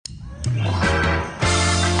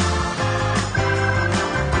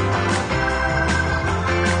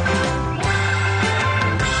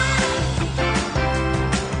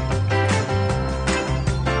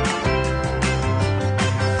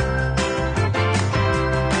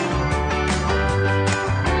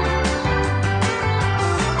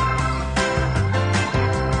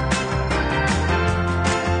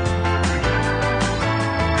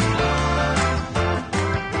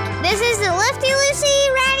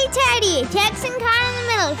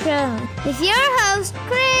show with your host,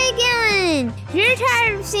 Craig Allen. If you're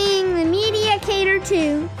tired of seeing the media cater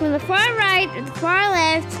to from the far right or the far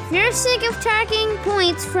left, if you're sick of talking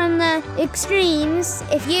points from the extremes,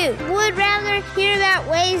 if you would rather hear about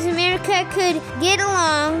ways America could get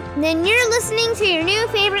along, then you're listening to your new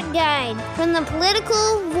favorite guide from the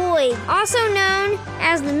political void, also known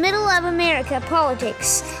as the middle of America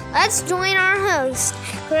politics. Let's join our host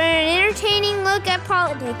for an entertaining look at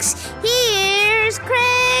politics. Here's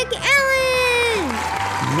Craig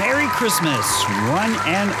Allen! Merry Christmas, one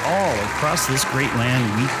and all across this great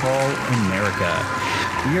land we call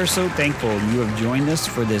America. We are so thankful you have joined us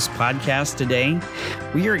for this podcast today.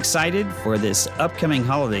 We are excited for this upcoming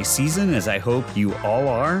holiday season, as I hope you all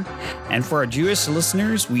are. And for our Jewish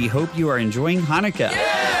listeners, we hope you are enjoying Hanukkah.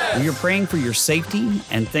 Yeah! We are praying for your safety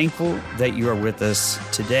and thankful that you are with us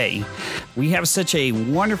today. We have such a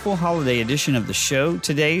wonderful holiday edition of the show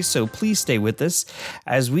today, so please stay with us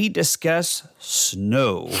as we discuss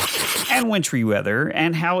snow and wintry weather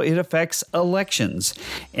and how it affects elections.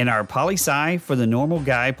 In our poli-sci for the normal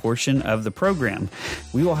guy portion of the program,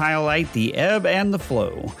 we will highlight the ebb and the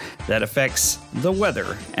flow that affects the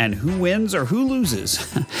weather and who wins or who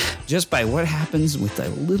loses just by what happens with a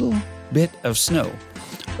little bit of snow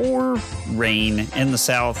or rain in the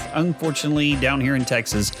South. Unfortunately, down here in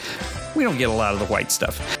Texas, we don't get a lot of the white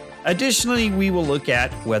stuff. Additionally, we will look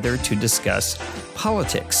at whether to discuss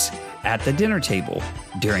politics at the dinner table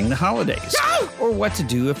during the holidays, or what to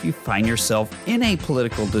do if you find yourself in a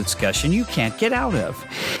political discussion you can't get out of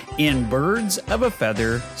in Birds of a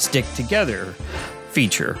Feather Stick Together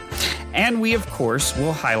feature. And we, of course,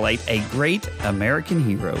 will highlight a great American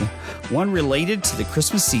hero, one related to the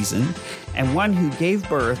Christmas season, and one who gave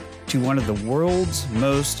birth to one of the world's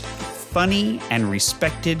most funny and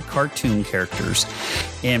respected cartoon characters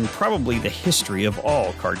in probably the history of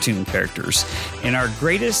all cartoon characters in our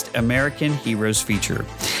Greatest American Heroes feature.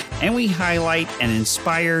 And we highlight an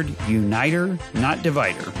inspired uniter, not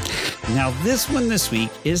divider. Now, this one this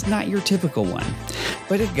week is not your typical one,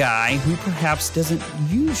 but a guy who perhaps doesn't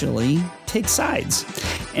usually take sides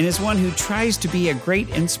and is one who tries to be a great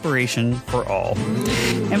inspiration for all.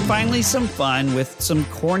 And finally, some fun with some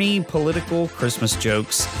corny political Christmas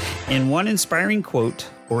jokes in one inspiring quote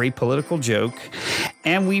or a political joke.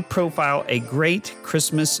 And we profile a great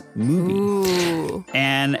Christmas movie. Ooh.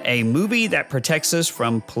 And a movie that protects us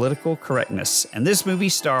from political correctness. And this movie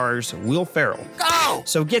stars Will Ferrell. Go!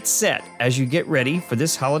 So get set as you get ready for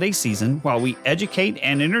this holiday season while we educate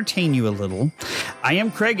and entertain you a little. I am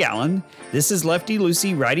Craig Allen. This is Lefty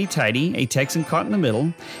Lucy, Righty Tighty, a Texan caught in the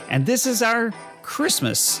middle. And this is our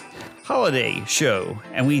Christmas holiday show.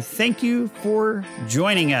 And we thank you for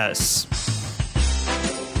joining us.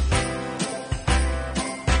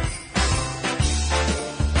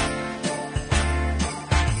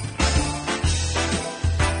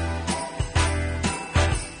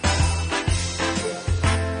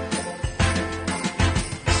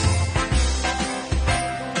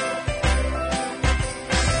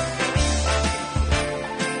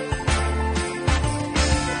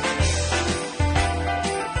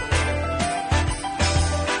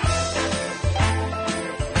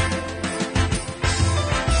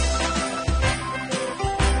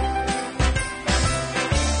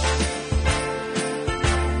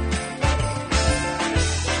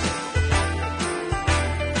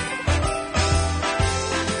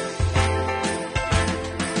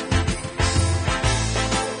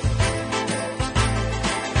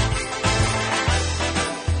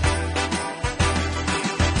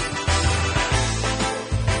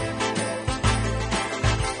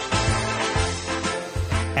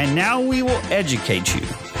 And now we will educate you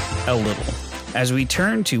a little as we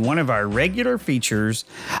turn to one of our regular features,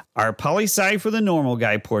 our poli-sci for the normal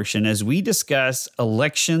guy portion, as we discuss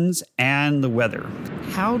elections and the weather.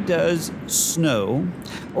 How does snow,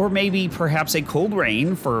 or maybe perhaps a cold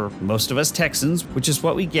rain for most of us Texans, which is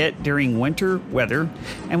what we get during winter weather,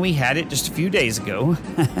 and we had it just a few days ago,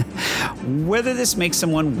 whether this makes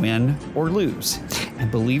someone win or lose? And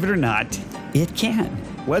believe it or not, it can.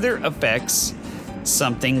 Weather affects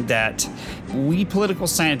something that we political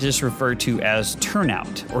scientists refer to as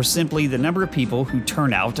turnout, or simply the number of people who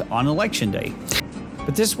turn out on election day.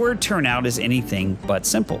 But this word turnout is anything but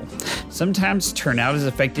simple. Sometimes turnout is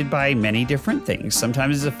affected by many different things.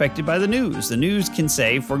 Sometimes it's affected by the news. The news can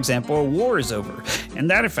say, for example, a war is over, and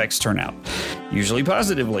that affects turnout, usually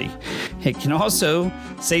positively. It can also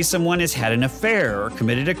say someone has had an affair or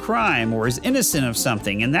committed a crime or is innocent of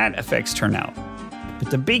something, and that affects turnout. But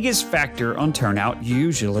the biggest factor on turnout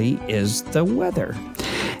usually is the weather.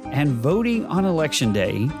 And voting on election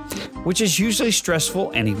day, which is usually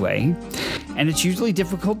stressful anyway, And it's usually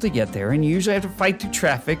difficult to get there, and you usually have to fight through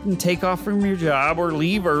traffic and take off from your job or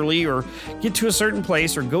leave early or get to a certain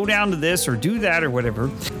place or go down to this or do that or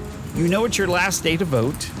whatever. You know it's your last day to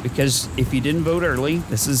vote because if you didn't vote early,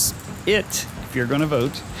 this is it if you're going to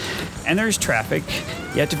vote. And there's traffic.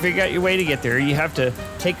 You have to figure out your way to get there. You have to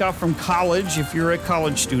take off from college if you're a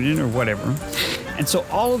college student or whatever. And so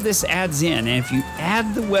all of this adds in. And if you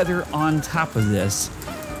add the weather on top of this,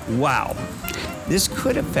 wow, this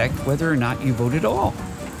could affect whether or not you vote at all.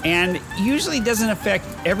 And usually doesn't affect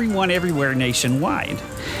everyone everywhere nationwide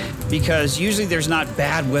because usually there's not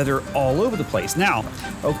bad weather all over the place. Now,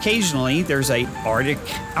 occasionally there's a Arctic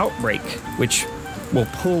outbreak, which will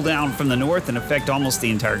pull down from the north and affect almost the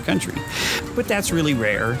entire country. But that's really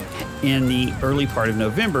rare in the early part of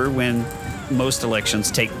November when most elections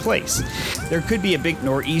take place. There could be a big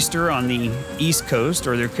nor'easter on the East Coast,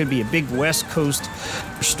 or there could be a big West Coast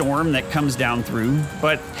storm that comes down through,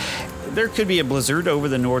 but there could be a blizzard over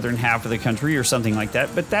the northern half of the country or something like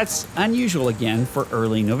that, but that's unusual again for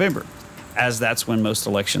early November, as that's when most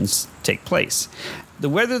elections take place. The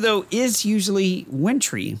weather, though, is usually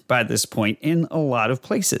wintry by this point in a lot of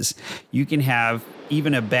places. You can have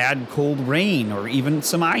even a bad cold rain or even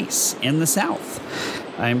some ice in the south,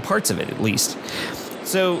 in parts of it at least.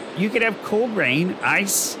 So you could have cold rain,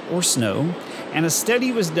 ice, or snow. And a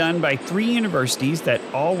study was done by 3 universities that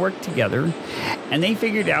all worked together, and they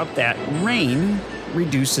figured out that rain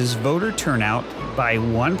reduces voter turnout by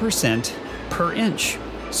 1% per inch.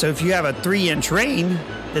 So if you have a 3-inch rain,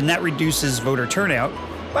 then that reduces voter turnout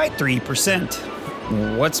by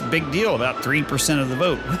 3%. What's the big deal about 3% of the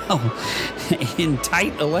vote? Well, in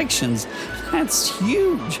tight elections, that's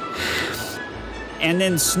huge. And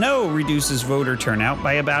then snow reduces voter turnout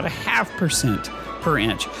by about 0.5% per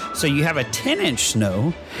inch. So you have a 10-inch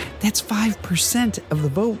snow, that's 5% of the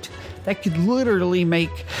vote. That could literally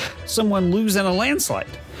make someone lose in a landslide.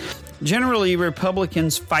 Generally,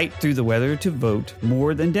 Republicans fight through the weather to vote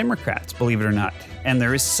more than Democrats, believe it or not. And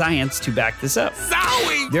there is science to back this up.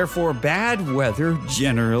 Zowie! Therefore, bad weather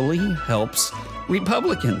generally helps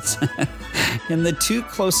Republicans. In the 2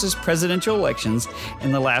 closest presidential elections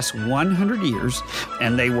in the last 100 years,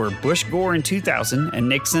 and they were Bush Gore in 2000 and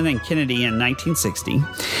Nixon and Kennedy in 1960,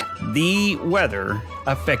 the weather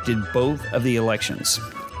affected both of the elections.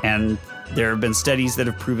 And there have been studies that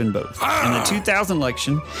have proven both. In the 2000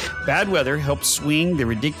 election, bad weather helped swing the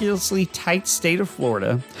ridiculously tight state of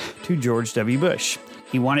Florida to George W. Bush.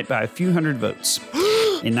 He won it by a few hundred votes.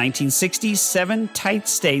 In 1960, 7 tight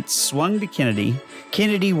states swung to Kennedy.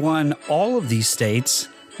 Kennedy won all of these states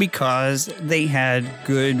because they had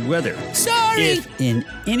good weather. Sorry! If in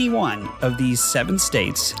any one of these 7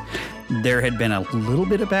 states there had been a little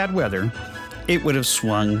bit of bad weather, it would have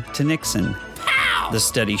swung to Nixon. Ow! The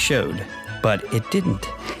study showed. But it didn't.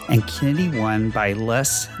 And Kennedy won by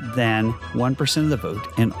less than 1% of the vote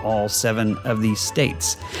in all 7 of these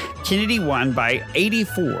states. Kennedy won by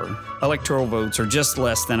 84 electoral votes, or just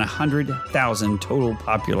less than 100,000 total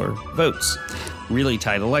popular votes. Really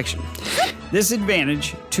tight election. This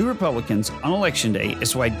advantage to Republicans on Election Day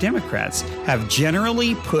is why Democrats have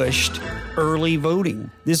generally pushed early voting.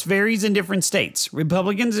 This varies in different states.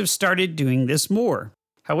 Republicans have started doing this more.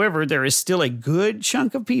 However, there is still a good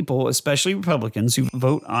chunk of people, especially Republicans, who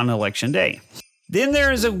vote on Election Day. Then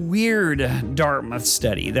there is a weird Dartmouth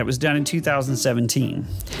study that was done in 2017,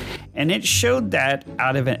 and it showed that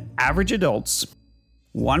out of an average adults,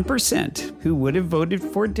 1% who would have voted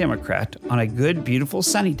for a Democrat on a good, beautiful,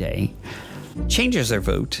 sunny day changes their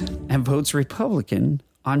vote and votes Republican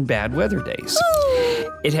on bad weather days.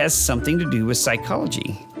 It has something to do with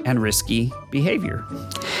psychology and risky behavior.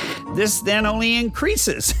 This then only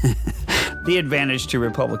increases the advantage to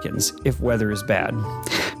Republicans if weather is bad.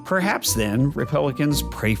 Perhaps then Republicans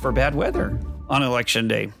pray for bad weather on Election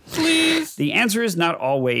Day. Please. The answer is not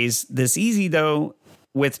always this easy, though.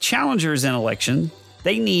 With challengers in election,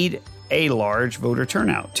 they need a large voter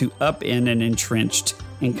turnout to upend an entrenched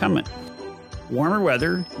incumbent. Warmer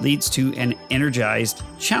weather leads to an energized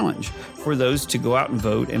challenge for those to go out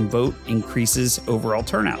and vote increases overall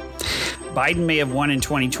turnout. Biden may have won in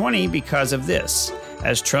 2020 because of this,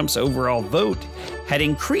 as Trump's overall vote had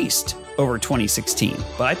increased over 2016.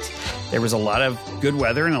 But there was a lot of good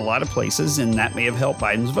weather in a lot of places, and that may have helped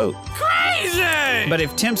Biden's vote. Crazy! But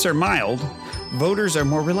if temps are mild, voters are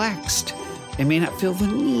more relaxed and may not feel the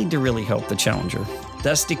need to really help the challenger,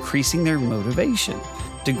 thus decreasing their motivation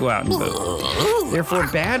to go out and vote. Therefore,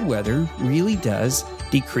 bad weather really does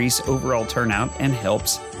decrease overall turnout and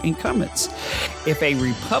helps incumbents. If a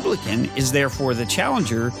Republican is therefore the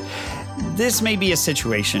challenger, this may be a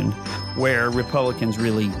situation where Republicans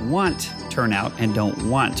really want turnout and don't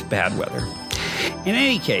want bad weather. In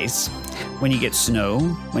any case, when you get snow,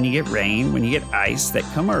 when you get rain, when you get ice that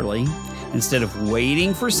come early, instead of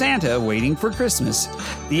waiting for Santa, waiting for Christmas,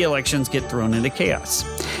 the elections get thrown into chaos,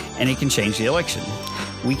 and it can change the election.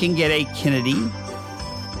 We can get a Kennedy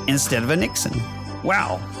instead of a Nixon.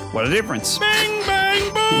 Wow, what a difference. Bang,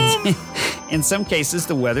 bang, boom! In some cases,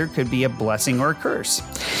 the weather could be a blessing or a curse.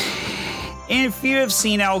 And if you have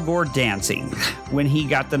seen Al Gore dancing when he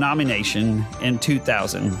got the nomination in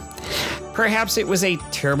 2000, perhaps it was a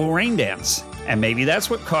terrible rain dance, and maybe that's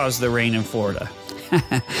what caused the rain in Florida.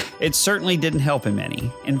 It certainly didn't help him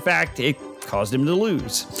any. In fact, it caused him to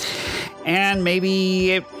lose. And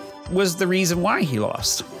maybe it was the reason why he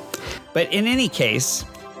lost. But in any case,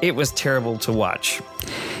 it was terrible to watch.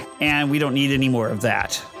 And we don't need any more of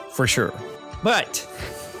that, for sure. But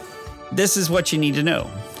this is what you need to know.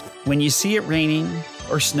 When you see it raining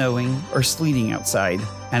or snowing or sleeting outside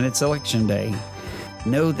and it's election day,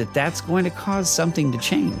 know that that's going to cause something to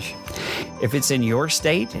change. If it's in your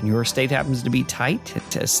state and your state happens to be tight,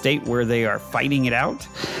 a state where they are fighting it out,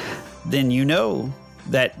 then you know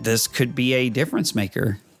that this could be a difference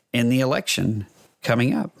maker in the election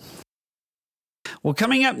coming up. Well,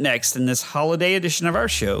 coming up next in this holiday edition of our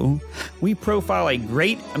show, we profile a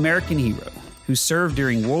great American hero who served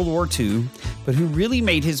during World War II, but who really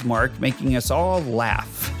made his mark making us all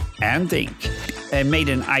laugh and think, and made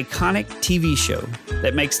an iconic TV show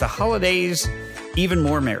that makes the holidays even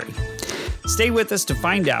more merry. Stay with us to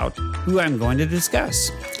find out who I'm going to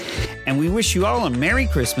discuss. And we wish you all a Merry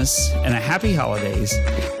Christmas and a Happy Holidays,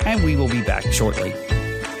 and we will be back shortly.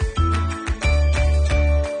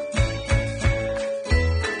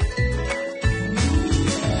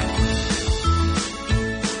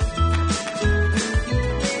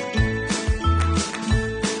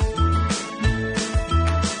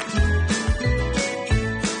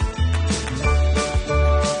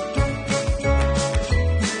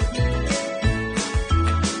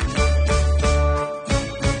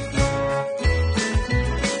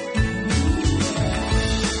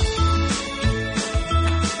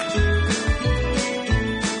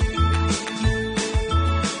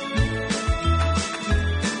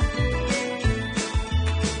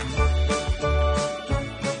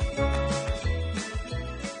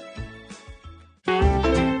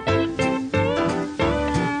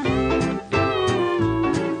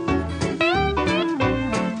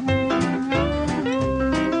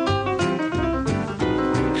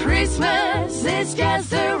 Christmas is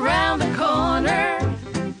just around the corner,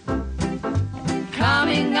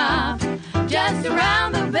 coming up just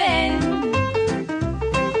around the bend.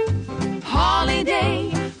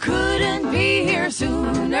 Holiday couldn't be here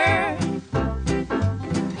sooner.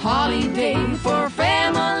 Holiday for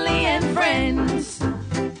family and friends.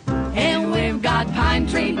 And we've got pine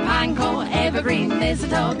tree, pine cone, evergreen,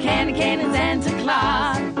 mistletoe, candy cane, and Santa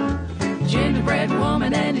Claus. Gingerbread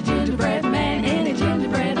woman and a gingerbread man in a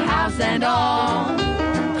gingerbread house and all.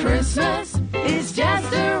 Christmas is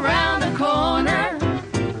just around the corner,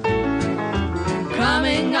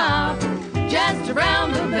 coming up just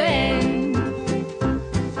around the bend.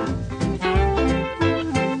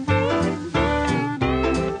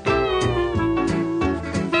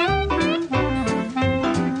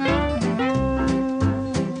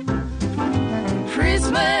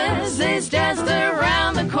 Christmas is just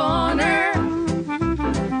around the corner,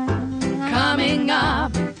 coming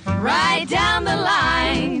up right down the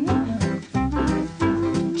line.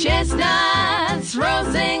 Chestnuts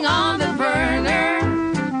roasting on the burner.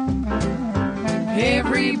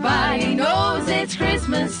 Everybody knows it's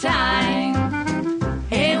Christmas time.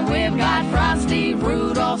 And we've got Frosty,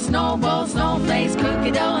 Rudolph, Snowball, Snowflakes,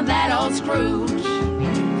 cookie dough, and that old Scrooge.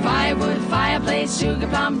 Firewood, fireplace, sugar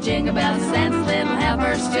plum, jingle bells, Santa's little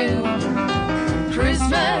helpers too.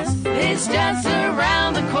 Christmas is just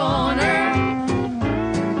around the corner,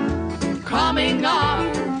 coming up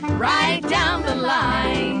right down the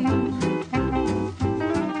line.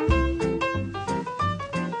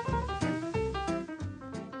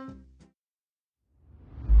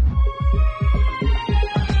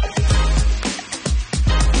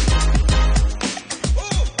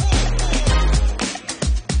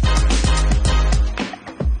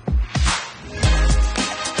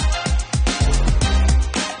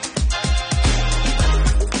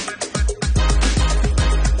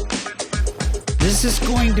 This is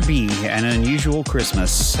going to be an unusual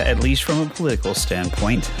Christmas, at least from a political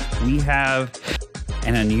standpoint. We have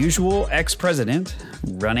an unusual ex-president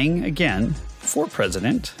running again for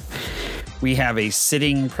president. We have a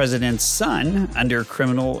sitting president's son under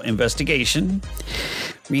criminal investigation.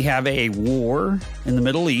 We have a war in the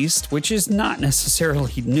Middle East, which is not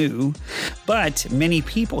necessarily new, but many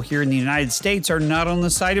people here in the United States are not on the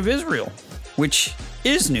side of Israel, which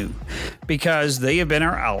is new because they have been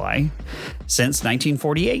our ally since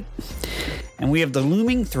 1948. And we have the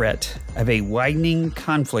looming threat of a widening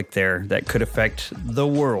conflict there that could affect the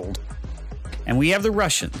world. And we have the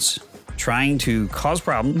Russians trying to cause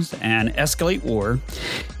problems and escalate war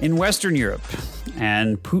in Western Europe.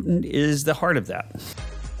 And Putin is the heart of that.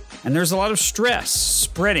 And there's a lot of stress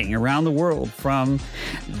spreading around the world from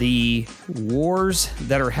the wars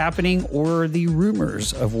that are happening or the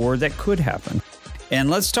rumors of war that could happen.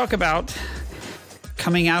 And let's talk about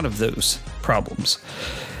coming out of those problems.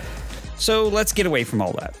 So let's get away from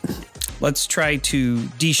all that. Let's try to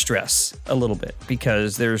de-stress a little bit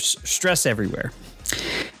because there's stress everywhere.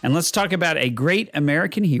 And let's talk about a great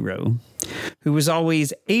American hero who was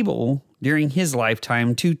always able during his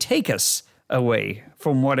lifetime to take us away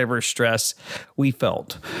from whatever stress we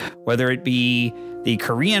felt, whether it be the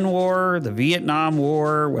Korean War, the Vietnam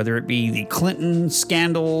War, whether it be the Clinton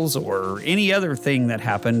scandals or any other thing that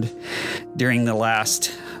happened during the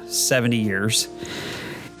last 70 years.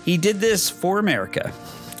 He did this for America,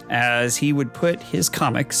 as he would put his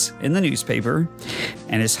comics in the newspaper,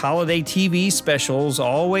 and his holiday TV specials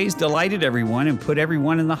always delighted everyone and put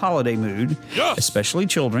everyone in the holiday mood, yes, especially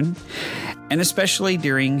children, and especially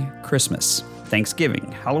during Christmas,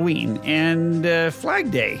 Thanksgiving, Halloween, and Flag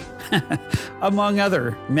Day, among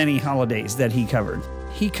other many holidays that he covered.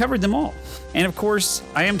 He covered them all. And of course,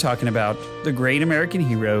 I am talking about the great American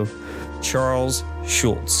hero, Charles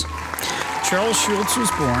Schulz. Charles Schulz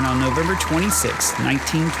was born on November 26,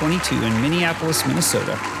 1922 in Minneapolis,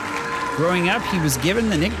 Minnesota. Growing up, he was given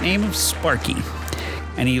the nickname of Sparky,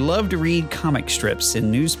 and he loved to read comic strips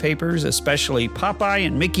in newspapers, especially Popeye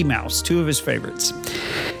and Mickey Mouse, two of his favorites.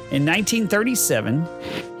 In 1937,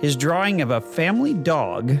 his drawing of a family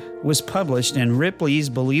dog was published in Ripley's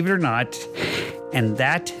Believe It or Not, and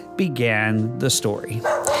that began the story.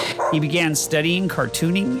 He began studying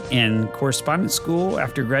cartooning in correspondence school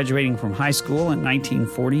after graduating from high school in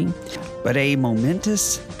 1940. But a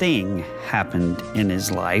momentous thing happened in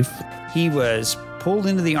his life. He was pulled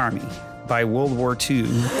into the Army by World War II.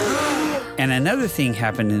 And another thing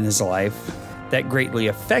happened in his life that greatly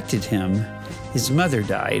affected him. His mother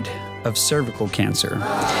died of cervical cancer.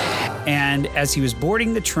 And as he was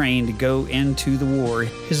boarding the train to go into the war,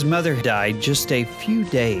 his mother died just a few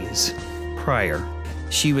days prior.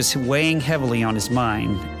 She was weighing heavily on his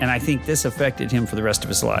mind, and I think this affected him for the rest of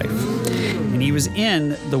his life. And he was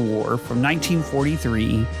in the war from 1943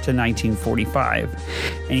 to 1945,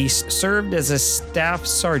 and he served as a staff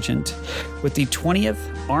sergeant with the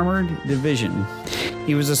 20th Armored Division.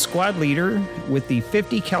 He was a squad leader with the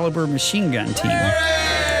 50 caliber machine gun team.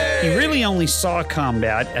 He really only saw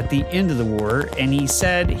combat at the end of the war, and he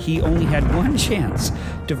said he only had one chance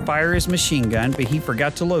to fire his machine gun, but he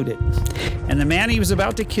forgot to load it. And the man he was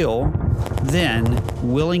about to kill then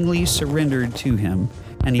willingly surrendered to him,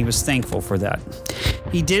 and he was thankful for that.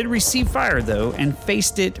 He did receive fire, though, and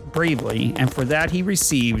faced it bravely, and for that he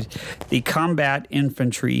received the Combat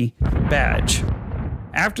Infantry Badge.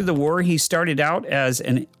 After the war, he started out as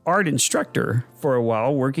an art instructor for a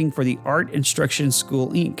while, working for the Art Instruction School,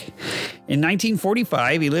 Inc. In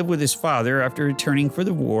 1945, he lived with his father after returning from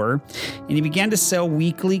the war, and he began to sell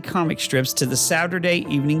weekly comic strips to the Saturday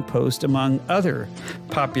Evening Post, among other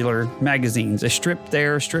popular magazines. A strip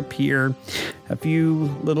there, a strip here, a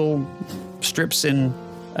few little strips in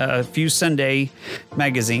a few Sunday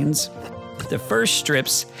magazines. The first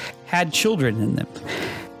strips had children in them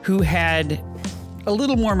who had a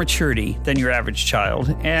little more maturity than your average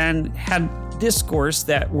child and had discourse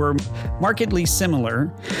that were markedly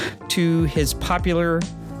similar to his popular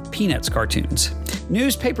Peanuts cartoons.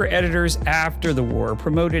 Newspaper editors after the war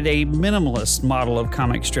promoted a minimalist model of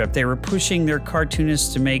comic strip. They were pushing their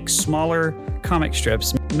cartoonists to make smaller comic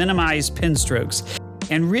strips, minimize pen strokes,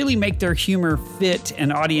 and really make their humor fit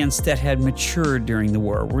an audience that had matured during the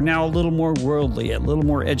war. We're now a little more worldly, a little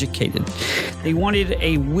more educated. They wanted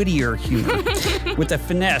a wittier humor with a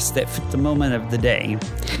finesse that fit the moment of the day.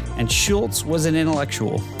 And Schulz was an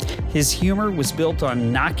intellectual. His humor was built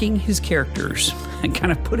on knocking his characters and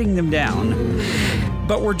kind of putting them down.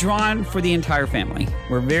 But we're drawn for the entire family.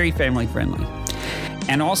 We're very family friendly.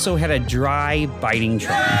 And also had a dry, biting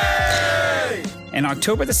charm. And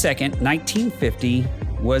October the 2nd, 1950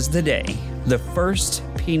 was the day the first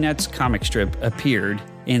Peanuts comic strip appeared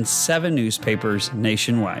in 7 newspapers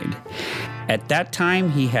nationwide. At that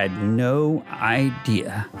time, he had no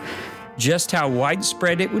idea just how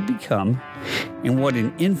widespread it would become and what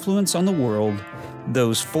an influence on the world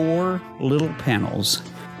those 4 little panels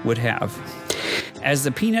would have. As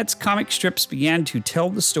the Peanuts comic strips began to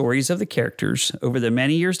tell the stories of the characters over the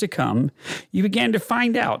many years to come, you began to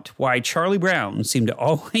find out why Charlie Brown seemed to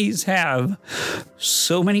always have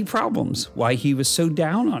so many problems, why he was so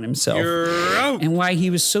down on himself, and why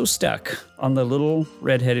he was so stuck on the little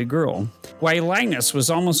redheaded girl. Why Linus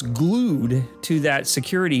was almost glued to that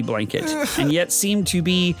security blanket and yet seemed to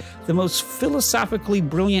be the most philosophically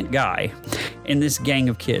brilliant guy in this gang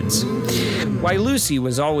of kids. Why Lucy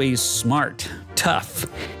was always smart, tough,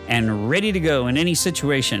 and ready to go in any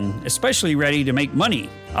situation, especially ready to make money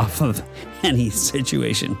off of any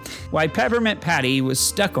situation. Why Peppermint Patty was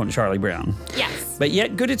stuck on Charlie Brown. Yes. But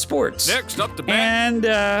yet good at sports. Next up the bat. And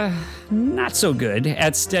not so good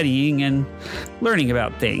at studying and learning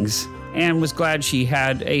about things. And was glad she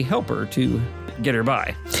had a helper to get her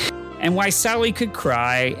by. And why Sally could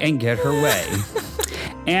cry and get her way.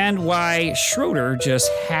 And why Schroeder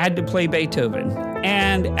just had to play Beethoven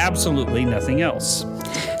and absolutely nothing else.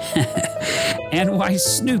 And why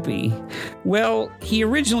Snoopy? Well, he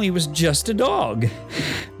originally was just a dog.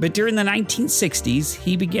 But during the 1960s,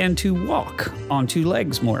 he began to walk on two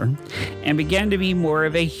legs more and began to be more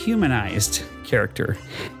of a humanized character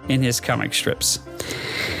in his comic strips.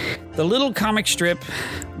 The little comic strip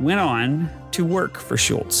went on to work for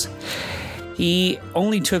Schultz. He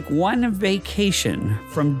only took one vacation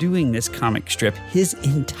from doing this comic strip his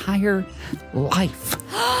entire life.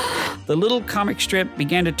 The little comic strip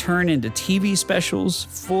began to turn into TV specials,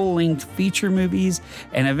 full-length feature movies,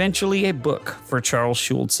 and eventually a book for Charles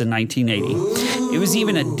Schultz in 1980. It was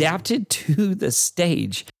even adapted to the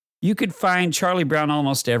stage. You could find Charlie Brown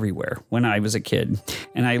almost everywhere when I was a kid,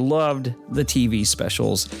 and I loved the TV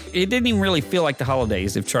specials. It didn't even really feel like the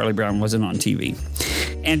holidays if Charlie Brown wasn't on TV.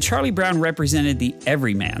 And Charlie Brown represented the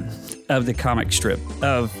everyman of the comic strip,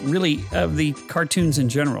 of the cartoons in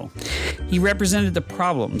general. He represented the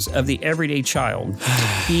problems of the everyday child.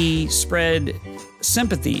 He spread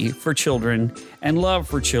sympathy for children and love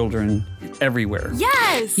for children everywhere.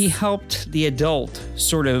 Yes! He helped the adult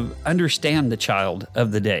sort of understand the child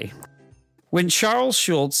of the day. When Charles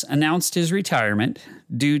Schultz announced his retirement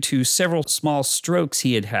due to several small strokes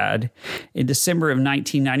he had had in December of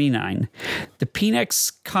 1999, the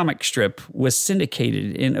Peanuts comic strip was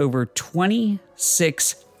syndicated in over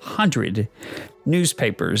 2,600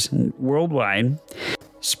 newspapers worldwide,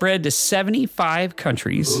 spread to 75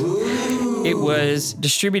 countries. It was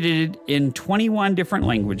distributed in 21 different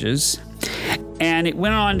languages, and it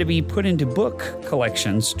went on to be put into book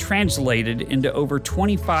collections, translated into over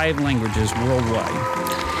 25 languages worldwide.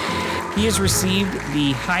 He has received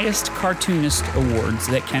the highest cartoonist awards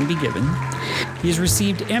that can be given. He has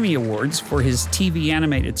received Emmy Awards for his TV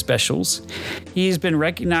animated specials. He has been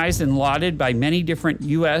recognized and lauded by many different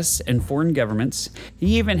U.S. and foreign governments.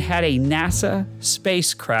 He even had a NASA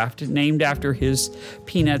spacecraft named after his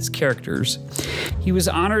Peanuts characters. He was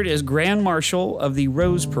honored as Grand Marshal of the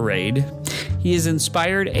Rose Parade. He has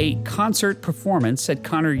inspired a concert performance at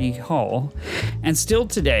Carnegie Hall. And still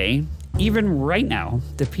today, even right now,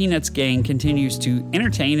 the Peanuts gang continues to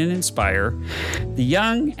entertain and inspire the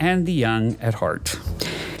young and the young at heart.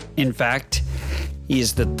 In fact, he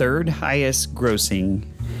is the third highest grossing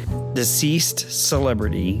deceased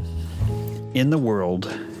celebrity in the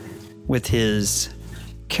world, with his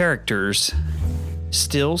characters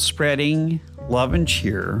still spreading love and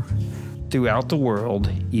cheer throughout the world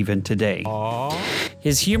even today. Aww.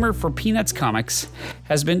 His humor for Peanuts comics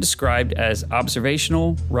has been described as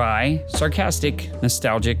observational, wry, sarcastic,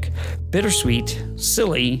 nostalgic, bittersweet,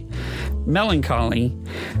 silly, melancholy,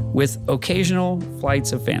 with occasional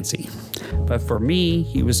flights of fancy. But for me,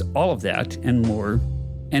 he was all of that and more.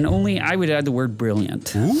 And only I would add the word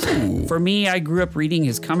brilliant. Ooh. For me, I grew up reading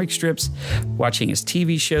his comic strips, watching his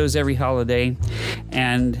TV shows every holiday.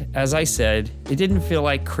 And as I said, it didn't feel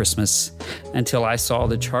like Christmas until I saw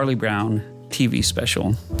the Charlie Brown TV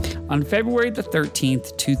special. On February the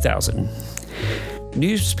 13th, 2000,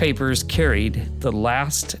 newspapers carried the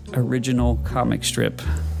last original comic strip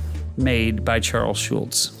made by Charles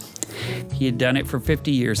Schultz. He had done it for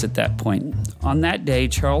 50 years at that point. On that day,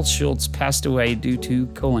 Charles Schultz passed away due to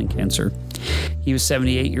colon cancer. He was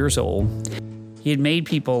 78 years old. He had made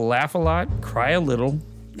people laugh a lot, cry a little,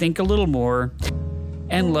 think a little more,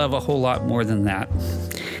 and love a whole lot more than that.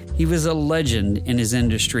 He was a legend in his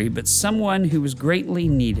industry, but someone who was greatly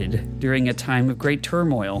needed during a time of great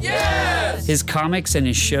turmoil. Yes! His comics and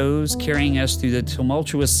his shows carrying us through the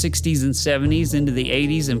tumultuous 60s and 70s into the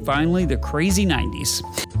 80s and finally the crazy 90s.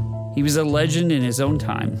 He was a legend in his own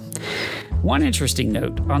time. One interesting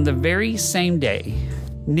note, on the very same day,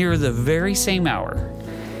 near the very same hour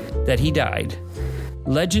that he died,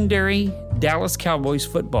 Legendary Dallas Cowboys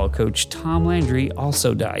football coach Tom Landry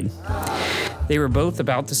also died. They were both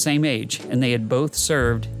about the same age, and they had both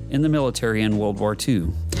served in the military in World War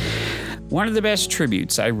II. One of the best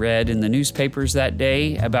tributes I read in the newspapers that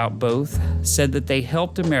day about both said that they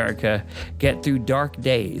helped America get through dark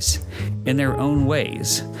days in their own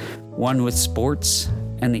ways, one with sports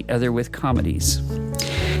and the other with comedies.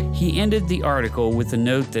 He ended the article with a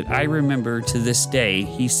note that I remember to this day.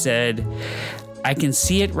 He said, "I can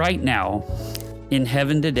see it right now in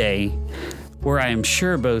heaven today, where I am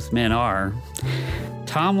sure both men are.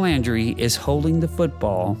 Tom Landry is holding the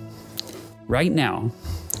football right now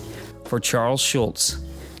for Charles Schultz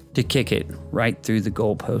to kick it right through the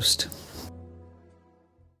goalpost."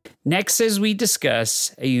 Next, as we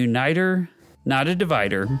discuss a uniter, not a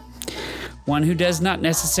divider, one who does not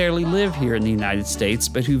necessarily live here in the United States,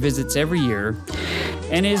 but who visits every year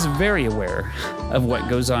and is very aware of what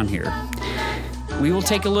goes on here. We will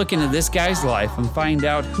take a look into this guy's life and find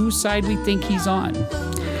out whose side we think he's on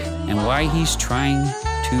and why he's trying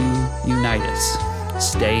to unite us.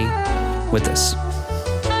 Stay with us.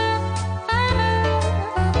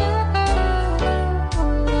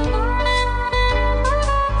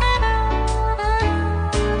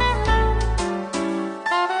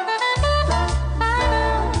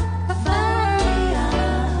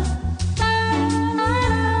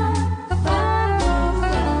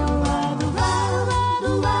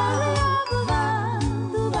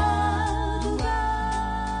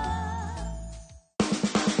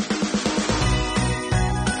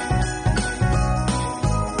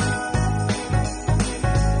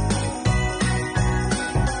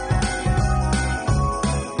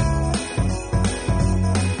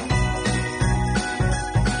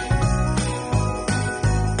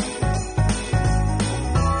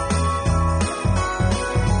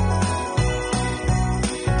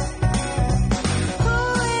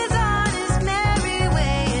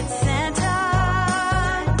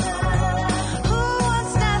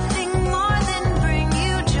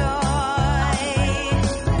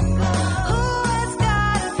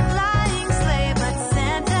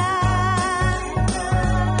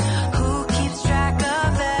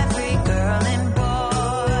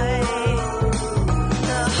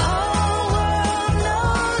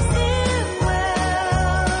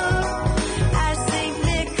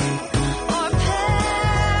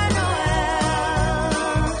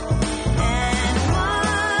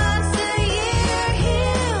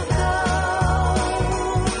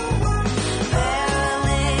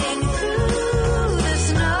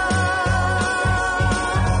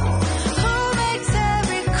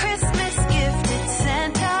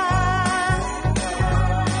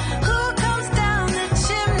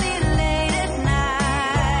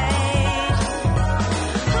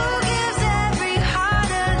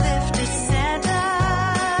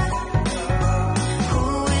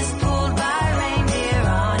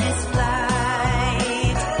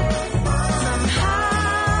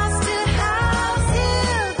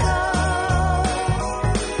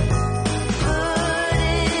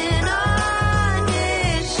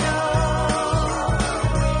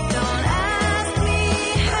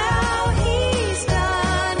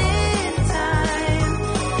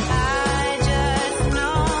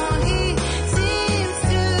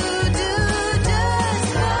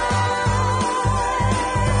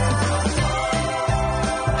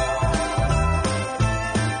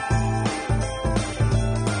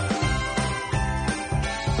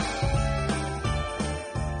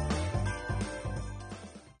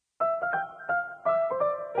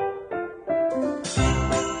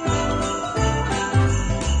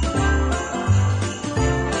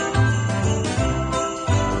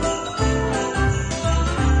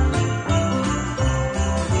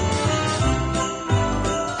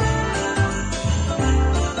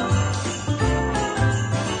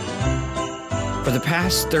 For the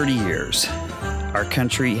past 30 years, our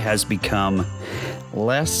country has become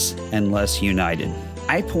less and less united.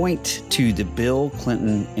 I point to the Bill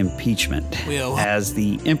Clinton impeachment as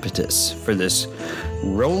the impetus for this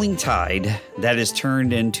rolling tide that has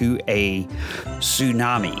turned into a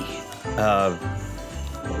tsunami of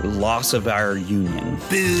loss of our union.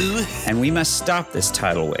 Boo! And we must stop this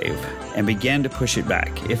tidal wave and begin to push it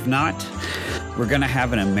back. If not, we're going to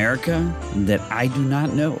have an America that I do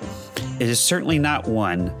not know. It is certainly not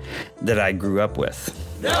one that I grew up with.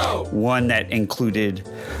 No! One that included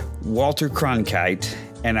Walter Cronkite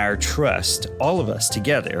and our trust, all of us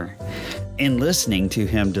together, in listening to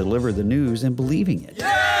him deliver the news and believing it.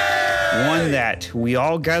 Yeah! One that we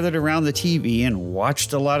all gathered around the TV and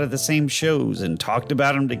watched a lot of the same shows and talked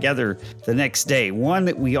about them together the next day. One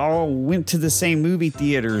that we all went to the same movie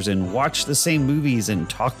theaters and watched the same movies and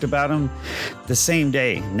talked about them the same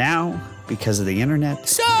day. Now, because of the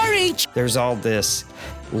internet, there's all this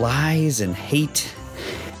lies and hate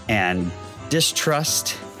and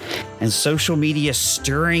distrust and social media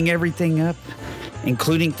stirring everything up,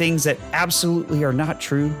 including things that absolutely are not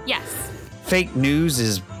true. Yes. Fake news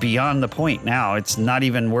is beyond the point now. It's not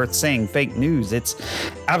even worth saying fake news. It's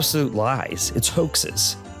absolute lies. It's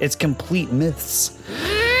hoaxes. It's complete myths.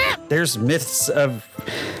 There's myths of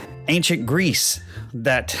ancient Greece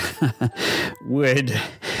that would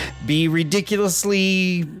be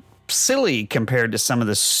ridiculously silly compared to some of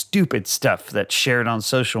the stupid stuff that's shared on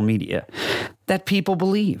social media that people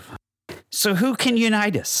believe. So who can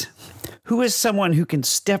unite us? Who is someone who can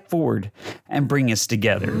step forward and bring us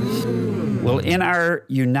together? Well, in our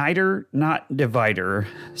Uniter, Not Divider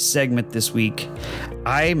segment this week,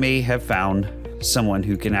 I may have found someone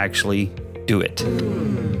who can actually do it.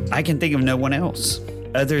 I can think of no one else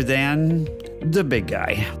other than the big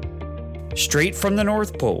guy. Straight from the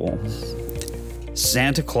North Pole,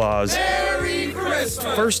 Santa Claus. Merry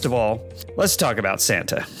Christmas! First of all, let's talk about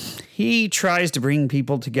Santa. He tries to bring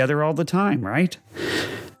people together all the time, right?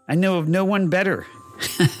 I know of no one better.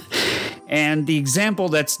 And the example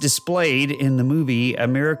that's displayed in the movie A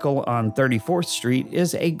Miracle on 34th Street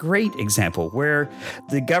is a great example where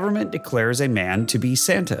the government declares a man to be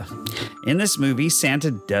Santa. In this movie,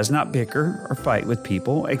 Santa does not bicker or fight with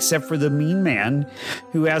people except for the mean man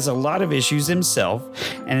who has a lot of issues himself,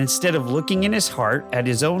 and instead of looking in his heart at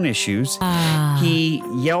his own issues, he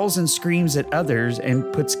yells and screams at others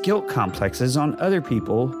and puts guilt complexes on other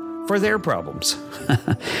people for their problems.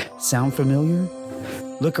 Sound familiar?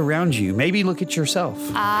 Look around you. Maybe look at yourself.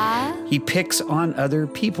 He picks on other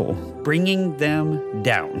people, bringing them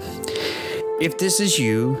down. If this is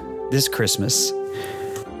you this Christmas,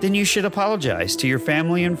 then you should apologize to your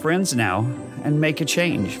family and friends now and make a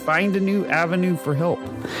change. Find a new avenue for help.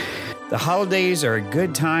 The holidays are a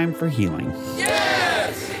good time for healing.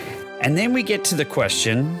 Yes! And then we get to the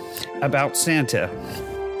question about Santa.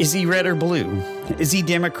 Is he red or blue? Is he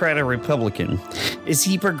Democrat or Republican? Is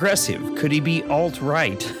he progressive? Could he be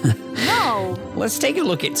alt-right? No. Let's take a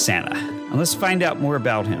look at Santa and let's find out more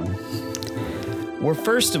about him. Well,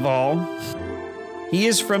 first of all, he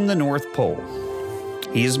is from the North Pole.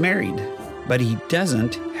 He is married, but he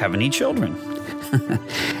doesn't have any children.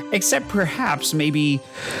 Except perhaps maybe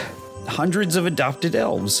hundreds of adopted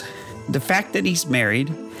elves. The fact that he's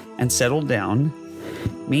married and settled down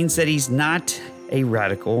means that he's not a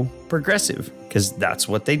radical progressive, because that's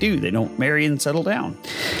what they do. They don't marry and settle down.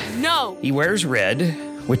 No. He wears red,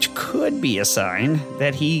 which could be a sign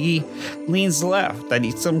that he leans left, that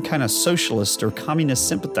he's some kind of socialist or communist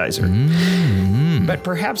sympathizer. But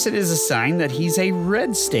perhaps it is a sign that he's a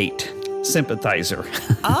red state sympathizer.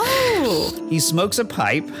 Oh. He smokes a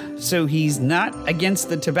pipe, so he's not against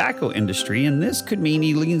the tobacco industry, and this could mean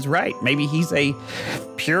he leans right. Maybe he's a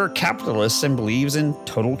pure capitalist and believes in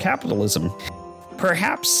total capitalism.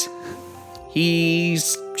 Perhaps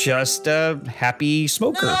he's just a happy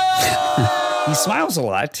smoker. No! He smiles a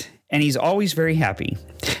lot, and he's always very happy.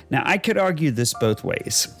 Now, I could argue this both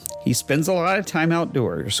ways. He spends a lot of time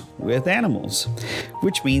outdoors with animals,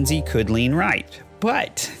 which means he could lean right.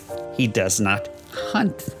 But he does not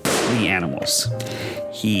hunt the animals.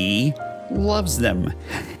 He loves them.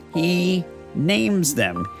 He names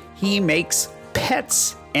them. He makes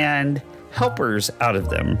pets and helpers out of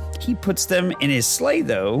them. He puts them in his sleigh,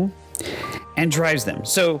 though, and drives them.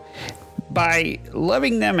 So by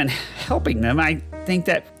loving them and helping them, I think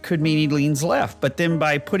that could mean he leans left. But then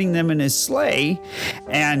by putting them in his sleigh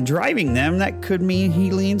and driving them, that could mean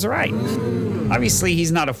he leans right. Obviously,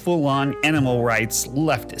 he's not a full-on animal rights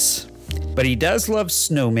leftist, but he does love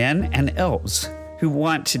snowmen and elves who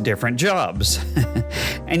want different jobs,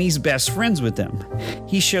 and he's best friends with them.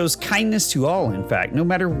 He shows kindness to all, in fact, no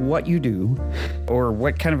matter what you do or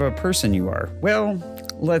what kind of a person you are. Well,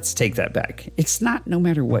 let's take that back. It's not no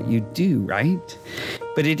matter what you do, right?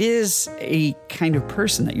 But it is a kind of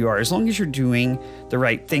person that you are, as long as you're doing the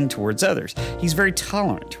right thing towards others. He's very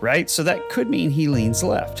tolerant, right? So that could mean he leans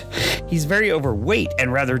left. He's very overweight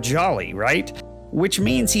and rather jolly, right? Which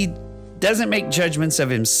means he doesn't make judgments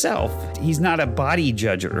of himself. He's not a body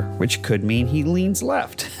judger, which could mean he leans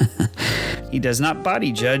left. He does not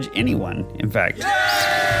body judge anyone, in fact.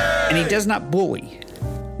 Yay! And he does not bully,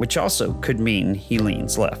 which also could mean he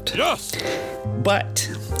leans left. Yes! But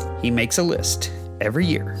he makes a list every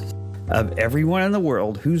year of everyone in the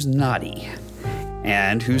world who's naughty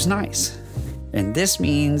and who's nice. And this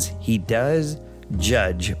means he does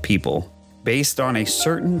judge people based on a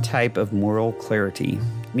certain type of moral clarity,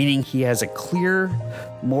 meaning he has a clear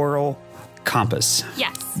moral compass.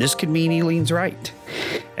 Yes. This could mean he leans right,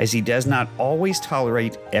 as he does not always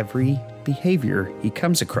tolerate every behavior he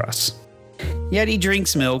comes across. Yet he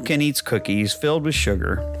drinks milk and eats cookies filled with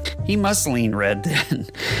sugar. He must lean red then,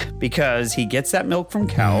 because he gets that milk from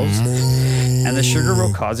cows, and the sugar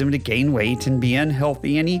will cause him to gain weight and be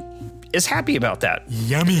unhealthy, and he is happy about that.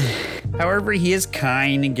 Yummy. However, he is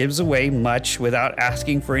kind and gives away much without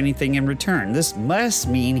asking for anything in return. This must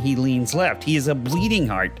mean he leans left. He is a bleeding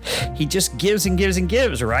heart. He just gives and gives and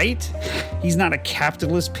gives, right? He's not a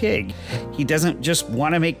capitalist pig. He doesn't just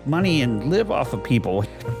want to make money and live off of people.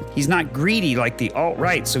 He's not greedy like the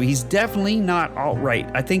alt-right, so he's definitely not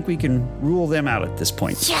alt-right. I think we can rule them out at this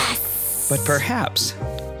point. Yes. But perhaps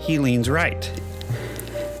he leans right.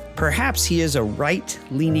 Perhaps he is a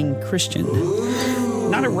right-leaning Christian.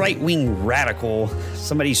 Not a right-wing radical,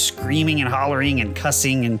 somebody screaming and hollering and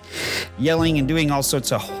cussing and yelling and doing all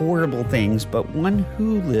sorts of horrible things, but one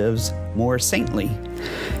who lives more saintly.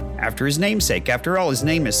 After his namesake. After all, his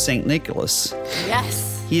name is St. Nicholas.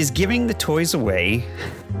 Yes. He is giving the toys away,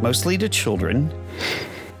 mostly to children,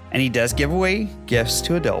 and he does give away gifts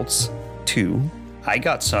to adults, too. I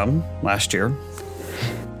got some last year.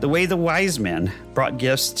 The way the wise men brought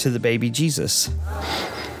gifts to the baby Jesus.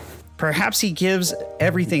 Perhaps he gives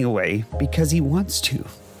everything away because he wants to.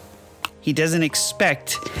 He doesn't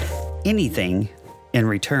expect anything in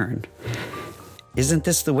return. Isn't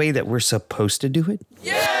this the way that we're supposed to do it?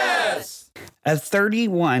 Yes! Of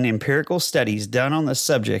 31 empirical studies done on the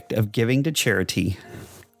subject of giving to charity,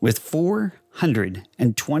 with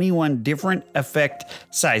 421 different effect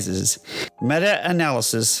sizes,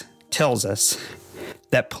 meta-analysis tells us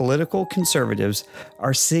that political conservatives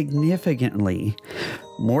are significantly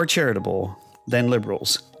more charitable than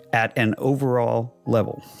liberals at an overall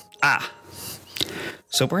level.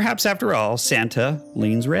 So perhaps after all, Santa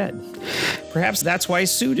leans red. Perhaps that's why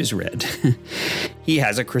his suit is red. He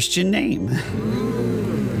has a Christian name.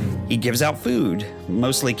 He gives out food,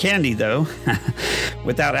 mostly candy though,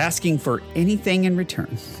 without asking for anything in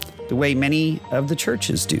return, the way many of the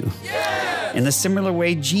churches do. In the similar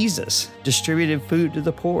way Jesus distributed food to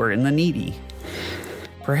the poor and the needy.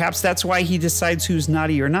 Perhaps that's why he decides who's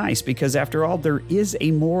naughty or nice, because after all, there is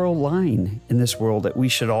a moral line in this world that we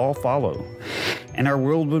should all follow. And our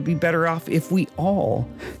world would be better off if we all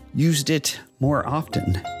used it more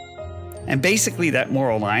often. And basically that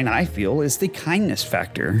moral line, I feel, is the kindness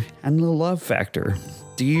factor and the love factor.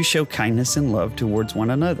 Do you show kindness and love towards one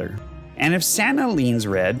another? And if Santa leans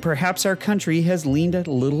red, perhaps our country has leaned a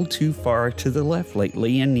little too far to the left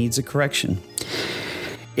lately and needs a correction.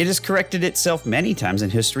 It has corrected itself many times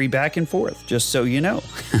in history back and forth, just so you know.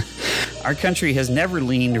 Our country has never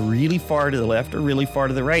leaned really far to the left or really far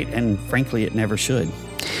to the right, and frankly, it never should.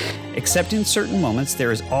 Except in certain moments,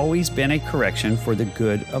 there has always been a correction for the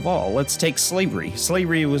good of all. Let's take slavery.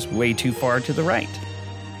 Slavery was way too far to the right.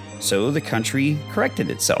 So the country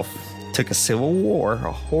corrected itself. Took a civil war,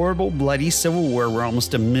 a horrible, bloody civil war where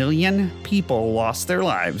almost 1 million people lost their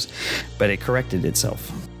lives, but it corrected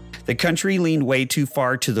itself. The country leaned way too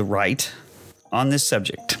far to the right on this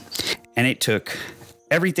subject, and it took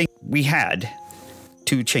everything we had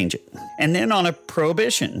to change it. And then on a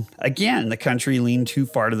prohibition, again, the country leaned too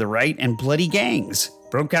far to the right, and bloody gangs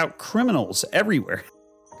broke out, criminals everywhere.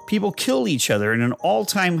 People killed each other at an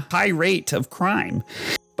all-time high rate of crime.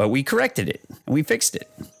 But we corrected it, and we fixed it.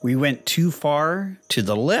 We went too far to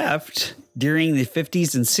the left during the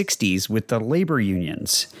 50s and 60s with the labor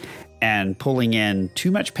unions and pulling in too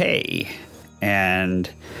much pay and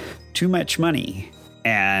too much money.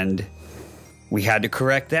 And we had to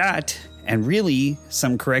correct that. And really,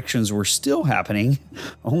 some corrections were still happening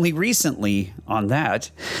only recently on that.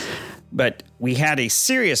 But we had a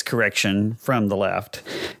serious correction from the left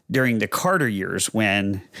during the Carter years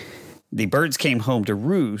when the birds came home to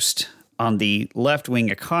roost on the left-wing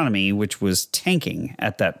economy, which was tanking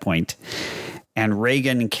at that point. And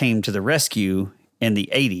Reagan came to the rescue in the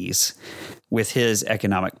 80s with his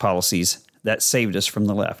economic policies that saved us from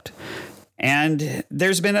the left. And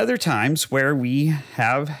there's been other times where we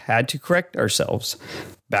have had to correct ourselves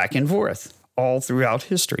back and forth all throughout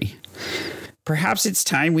history. Perhaps it's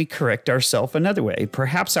time we correct ourselves another way.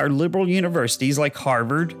 Perhaps our liberal universities like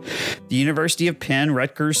Harvard, the University of Penn,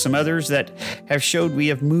 Rutgers, some others that have showed we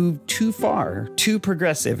have moved too far, too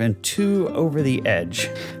progressive, and too over the edge.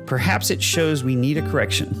 Perhaps it shows we need a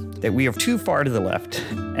correction, that we are too far to the left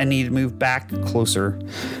and need to move back closer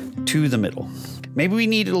to the middle. Maybe we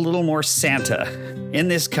need a little more Santa in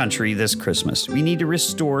this country this Christmas. We need to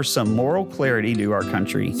restore some moral clarity to our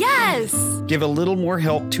country. Yes! Give a little more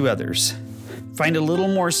help to others. Find a little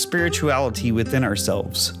more spirituality within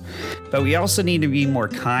ourselves. But we also need to be more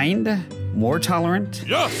kind, more tolerant.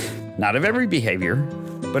 Yes! Not of every behavior,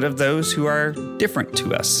 but of those who are different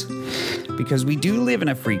to us. Because we do live in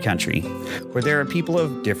a free country where there are people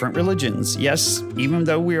of different religions. Yes, even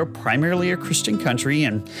though we are primarily a Christian country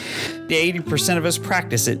and the 80% of us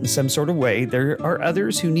practice it in some sort of way, there are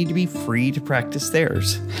others who need to be free to practice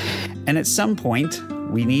theirs. And at some point,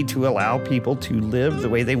 we need to allow people to live the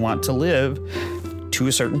way they want to live to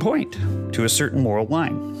a certain point, to a certain moral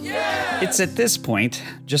line. Yes! It's at this point,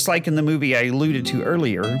 just like in the movie I alluded to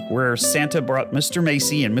earlier, where Santa brought Mr.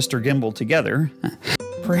 Macy and Mr. Gimble together,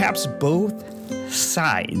 perhaps both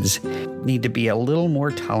sides need to be a little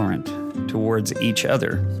more tolerant towards each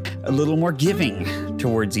other, a little more giving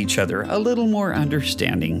towards each other, a little more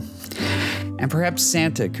understanding. And perhaps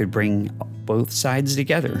Santa could bring both sides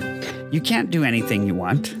together. You can't do anything you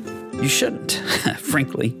want. You shouldn't,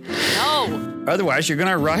 frankly. No! Otherwise, you're going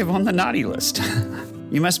to arrive on the naughty list.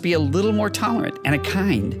 You must be a little more tolerant and a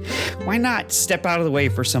kind. Why not step out of the way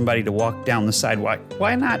for somebody to walk down the sidewalk?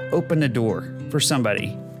 Why not open a door for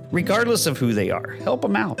somebody, regardless of who they are? Help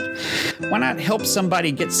them out. Why not help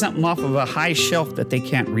somebody get something off of a high shelf that they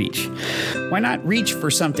can't reach? Why not reach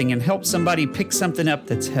for something and help somebody pick something up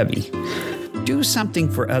that's heavy? Do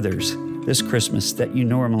something for others this Christmas that you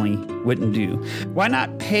normally wouldn't do. Why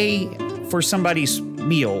not pay for somebody's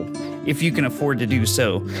meal if you can afford to do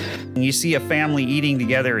so? When you see a family eating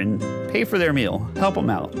together and pay for their meal, help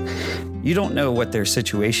them out. You don't know what their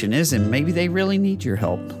situation is, and maybe they really need your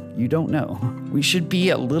help. You don't know. We should be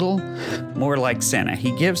a little more like Santa.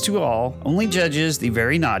 He gives to all, only judges the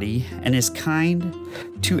very naughty, and is kind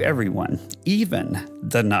to everyone, even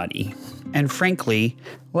the naughty. And frankly,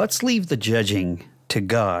 let's leave the judging to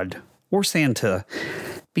God or Santa,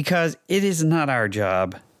 because it is not our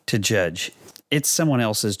job to judge. It's someone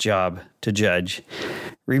else's job to judge.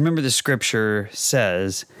 Remember, the scripture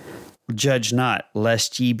says, "Judge not,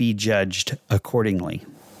 lest ye be judged accordingly."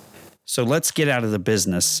 So let's get out of the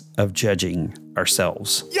business of judging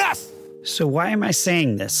ourselves. Yes! So why am I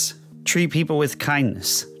saying this? Treat people with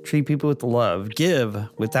kindness. Treat people with love. Give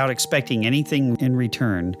without expecting anything in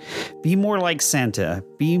return. Be more like Santa.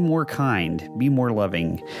 Be more kind. Be more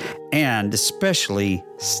loving. And especially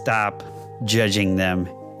stop judging them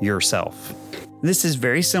yourself. This is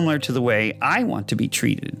very similar to the way I want to be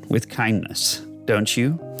treated, with kindness, don't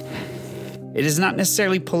you? It is not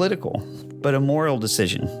necessarily political, but a moral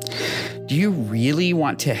decision. Do you really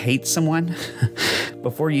want to hate someone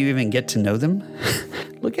before you even get to know them?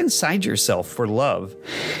 Look inside yourself for love,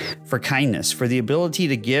 for kindness, for the ability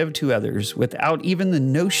to give to others without even the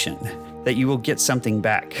notion that you will get something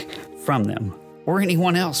back from them, or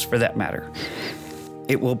anyone else for that matter.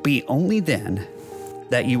 It will be only then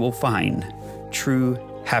that you will find true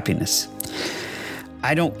happiness.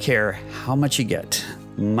 I don't care how much you get.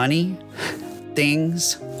 Money,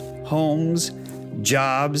 things, homes,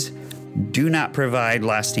 jobs do not provide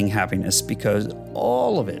lasting happiness, because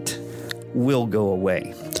all of it will go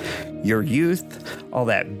away. Your youth, all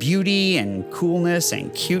that beauty and coolness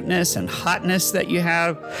and cuteness and hotness that you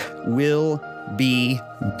have will be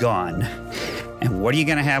gone. And what are you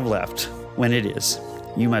going to have left when it is?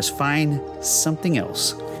 You must find something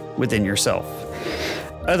else within yourself.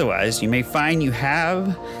 Otherwise, you may find you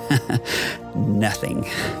have nothing.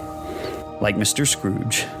 Like Mr.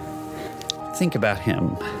 Scrooge. Think about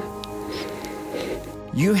him.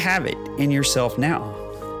 You have it in yourself now.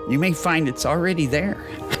 You may find it's already there.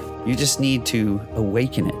 You just need to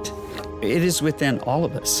awaken it. It is within all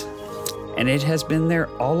of us. And it has been there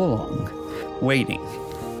all along, waiting,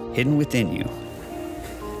 hidden within you.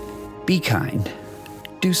 Be kind.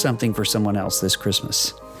 Do something for someone else this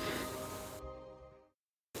Christmas.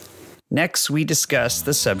 Next, we discuss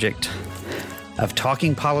the subject of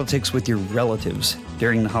talking politics with your relatives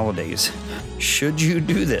during the holidays. Should you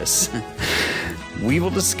do this? We will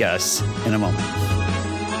discuss in a moment.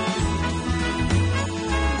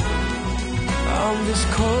 On this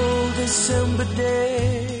cold December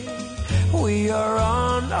day, we are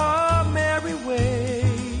on our merry way,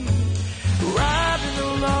 riding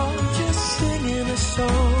along, just singing a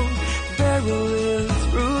song, barreling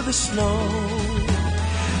through the snow.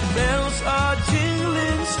 Bells are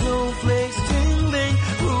jingling, snowflakes tingling,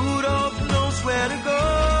 Rudolph knows where to go.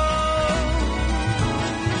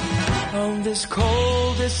 On this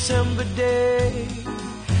cold December day,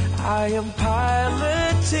 I am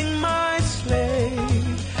piloting my sleigh.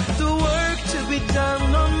 The work to be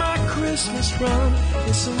done on my Christmas run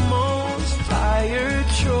is the most tired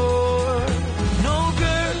chore. No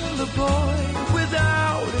boy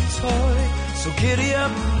without a toy. So giddy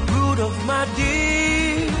up, Rudolph, my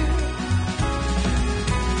dear.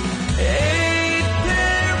 8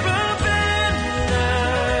 pair of antennae,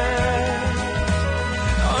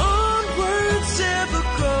 onwards ever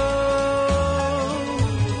go.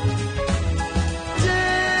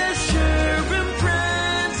 Dasher and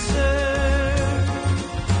Prancer,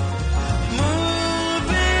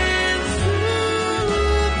 moving through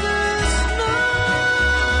the snow.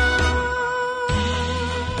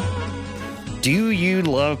 Do you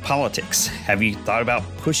love politics? Have you thought about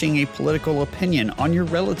pushing a political opinion on your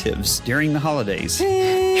relatives during the holidays?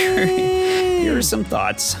 Here are some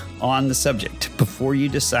thoughts on the subject before you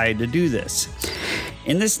decide to do this.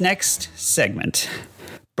 In this next segment,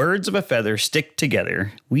 Birds of a Feather Stick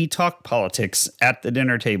Together, we talk politics at the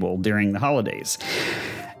dinner table during the holidays.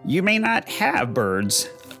 You may not have birds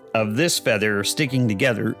of this feather sticking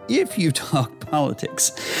together if you talk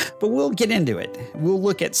politics, but we'll get into it. We'll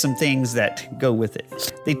look at some things that go with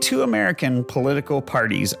it. The 2 American political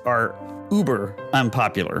parties are uber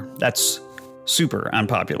unpopular. That's super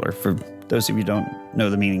unpopular for those of you who don't know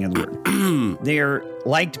the meaning of the word. They are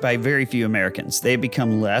liked by very few Americans. They have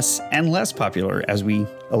become less and less popular, as we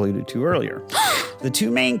alluded to earlier. The 2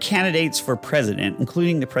 main candidates for president,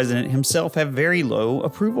 including the president himself, have very low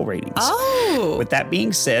approval ratings. Oh. With that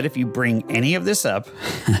being said, if you bring any of this up,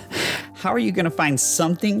 how are you going to find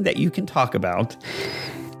something that you can talk about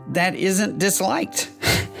that isn't disliked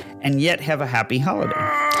and yet have a happy holiday?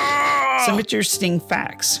 Some interesting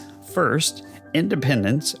facts. First,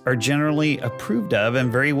 independents are generally approved of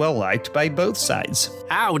and very well liked by both sides.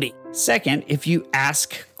 Howdy. Second, if you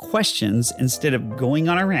ask questions instead of going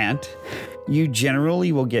on a rant, you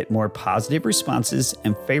generally will get more positive responses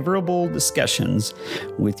and favorable discussions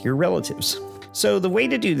with your relatives. So the way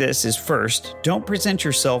to do this is, first, don't present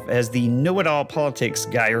yourself as the know-it-all politics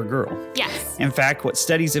guy or girl. Yes. In fact, what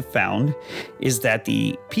studies have found is that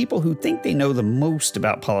the people who think they know the most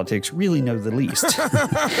about politics really know the least.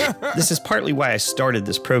 This is partly why I started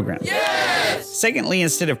this program. Yes! Secondly,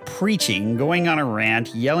 instead of preaching, going on a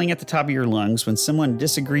rant, yelling at the top of your lungs when someone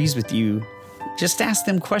disagrees with you, just ask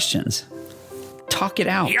them questions. Talk it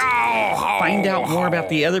out. Find out more about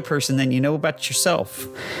the other person than you know about yourself.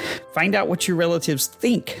 Find out what your relatives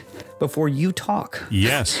think before you talk.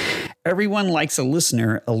 Yes. Everyone likes a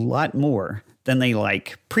listener a lot more than they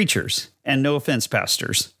like preachers. And no offense,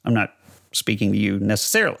 pastors. I'm not speaking to you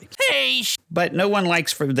necessarily. Hey. But no one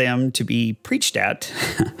likes for them to be preached at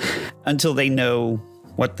until they know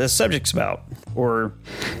what the subject's about, or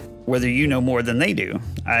whether you know more than they do.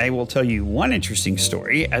 I will tell you one interesting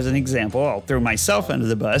story. As an example, I'll throw myself under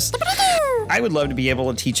the bus. I would love to be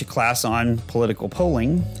able to teach a class on political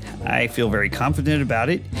polling. I feel very confident about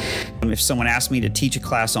it. If someone asked me to teach a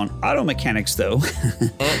class on auto mechanics, though,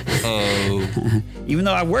 even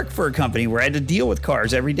though I work for a company where I had to deal with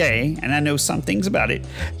cars every day and I know some things about it,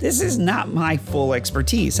 this is not my full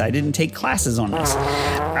expertise. I didn't take classes on this.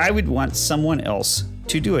 I would want someone else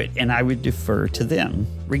to do it, and I would defer to them,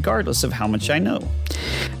 regardless of how much I know.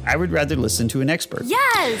 I would rather listen to an expert.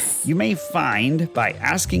 Yes. You may find by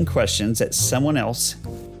asking questions that someone else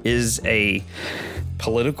is a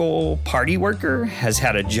political party worker, has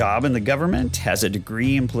had a job in the government, has a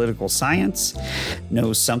degree in political science,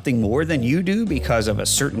 knows something more than you do because of a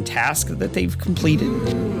certain task that they've completed.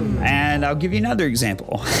 And I'll give you another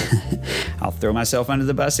example. I'll throw myself under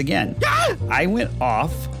the bus again. I went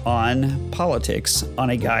off on politics on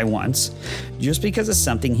a guy once just because of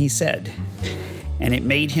something he said. And it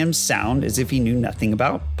made him sound as if he knew nothing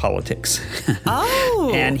about politics.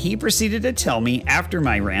 Oh. And he proceeded to tell me after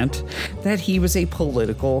my rant that he was a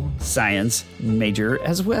political science major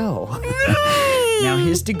as well. Now,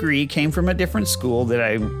 his degree came from a different school that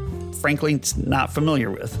I'm frankly not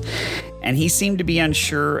familiar with. And he seemed to be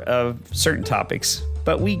unsure of certain topics.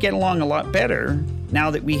 But we get along a lot better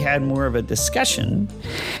now that we had more of a discussion,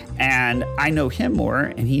 and I know him more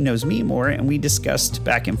and he knows me more, and we discussed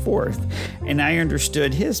back and forth. And I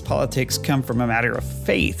understood his politics come from a matter of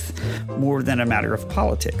faith more than a matter of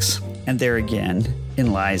politics. And there again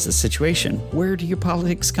in lies the situation. Where do your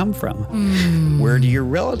politics come from? Where do your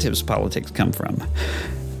relatives' politics come from?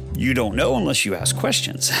 You don't know unless you ask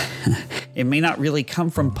questions. It may not really come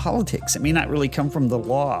from politics. It may not really come from the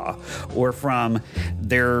law or from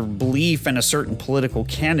their belief in a certain political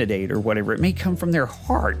candidate or whatever. It may come from their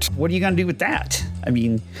heart. What are you going to do with that? I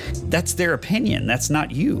mean, that's their opinion. That's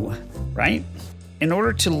not you, right? In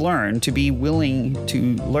order to learn, to be willing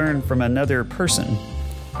to learn from another person,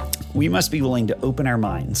 we must be willing to open our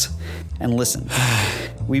minds and listen.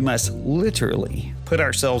 We must literally put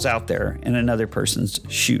ourselves out there in another person's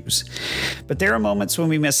shoes. But there are moments when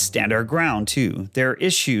we must stand our ground, too. There are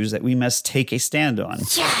issues that we must take a stand on.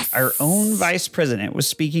 Yes! Our own vice president was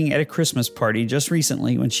speaking at a Christmas party just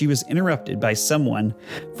recently when she was interrupted by someone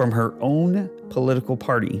from her own political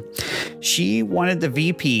party. She wanted the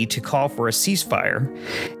VP to call for a ceasefire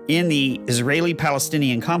in the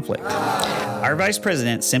Israeli-Palestinian conflict. Our vice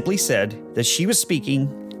president simply said that she was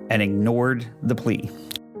speaking and ignored the plea.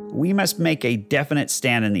 We must make a definite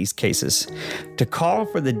stand in these cases. To call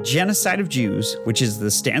for the genocide of Jews, which is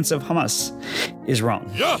the stance of Hamas, is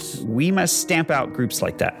wrong. Yes! We must stamp out groups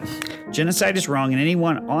like that. Genocide is wrong, and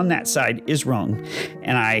anyone on that side is wrong.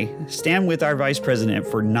 And I stand with our vice president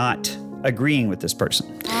for not agreeing with this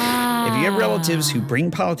person. If you have relatives who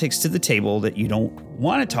bring politics to the table that you don't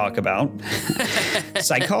want to talk about,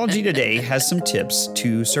 Psychology Today has some tips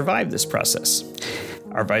to survive this process.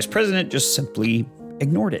 Our vice president just simply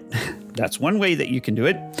ignored it. That's one way that you can do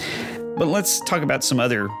it. But let's talk about some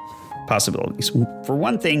other possibilities. For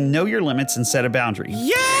one thing, know your limits and set a boundary.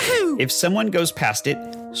 Yahoo! If someone goes past it,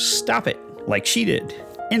 stop it like she did.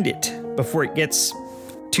 End it before it gets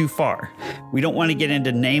too far. We don't want to get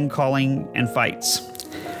into name calling and fights.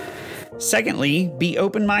 Secondly, be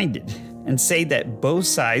open-minded and say that both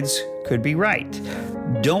sides could be right.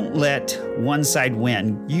 Don't let one side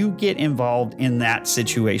win. You get involved in that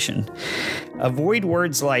situation. Avoid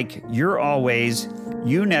words like you're always,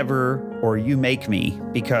 you never, or you make me,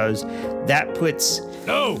 because that puts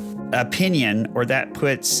opinion, or that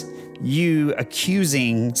puts you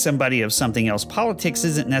accusing somebody of something else. Politics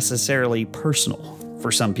isn't necessarily personal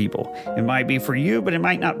for some people. It might be for you, but it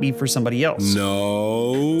might not be for somebody else.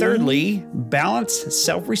 No. Thirdly, balance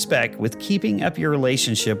self-respect with keeping up your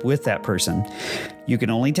relationship with that person. You can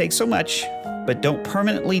only take so much, but don't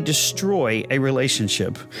permanently destroy a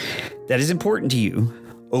relationship that is important to you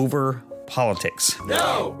over politics.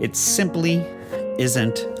 No. It simply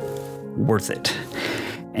isn't worth it.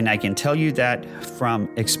 And I can tell you that from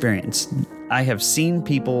experience. I have seen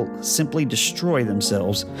people simply destroy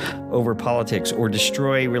themselves over politics or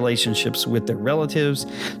destroy relationships with their relatives,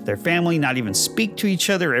 their family, not even speak to each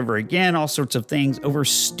other ever again, all sorts of things over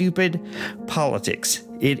stupid politics.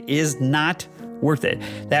 It is not worth it.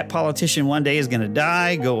 That politician one day is going to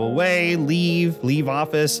die, go away, leave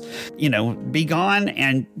office, be gone.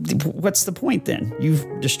 And what's the point then?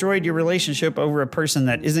 You've destroyed your relationship over a person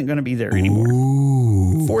that isn't going to be there anymore.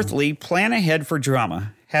 Ooh. Fourthly, plan ahead for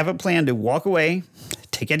drama. Have a plan to walk away,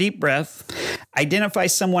 take a deep breath, identify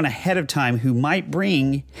someone ahead of time who might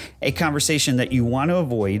bring a conversation that you want to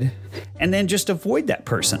avoid, and then just avoid that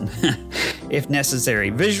person if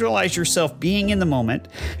necessary. Visualize yourself being in the moment.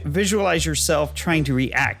 Visualize yourself trying to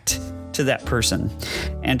react to that person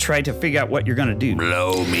and try to figure out what you're going to do.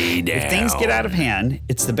 Blow me down. If things get out of hand,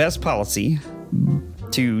 it's the best policy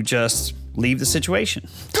to just leave the situation.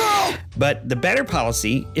 But the better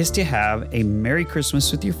policy is to have a Merry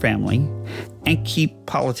Christmas with your family and keep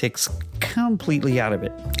politics completely out of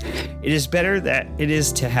it. It is better that it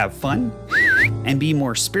is to have fun and be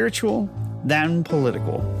more spiritual than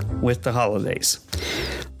political with the holidays.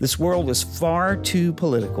 This world is far too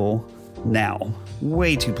political now.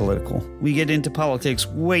 Way too political. We get into politics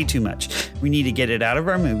way too much. We need to get it out of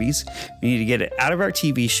our movies. We need to get it out of our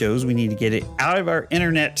TV shows. We need to get it out of our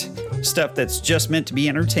internet stuff that's just meant to be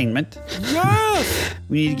entertainment. Yes!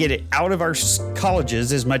 We need to get it out of our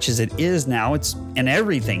colleges as much as it is now. It's in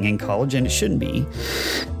everything in college, and it shouldn't be.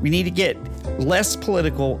 We need to get less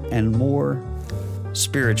political and more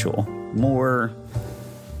spiritual, more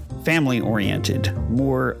family-oriented,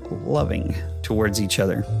 more loving towards each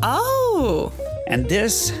other. Oh! And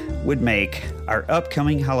this would make our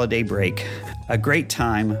upcoming holiday break a great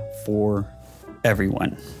time for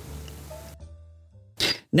everyone.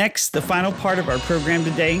 Next, the final part of our program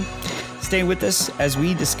today. Stay with us as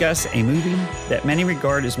we discuss a movie that many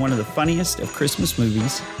regard as one of the funniest of Christmas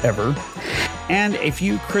movies ever, and a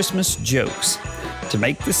few Christmas jokes to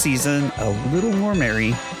make the season a little more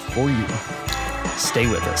merry for you. Stay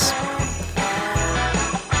with us.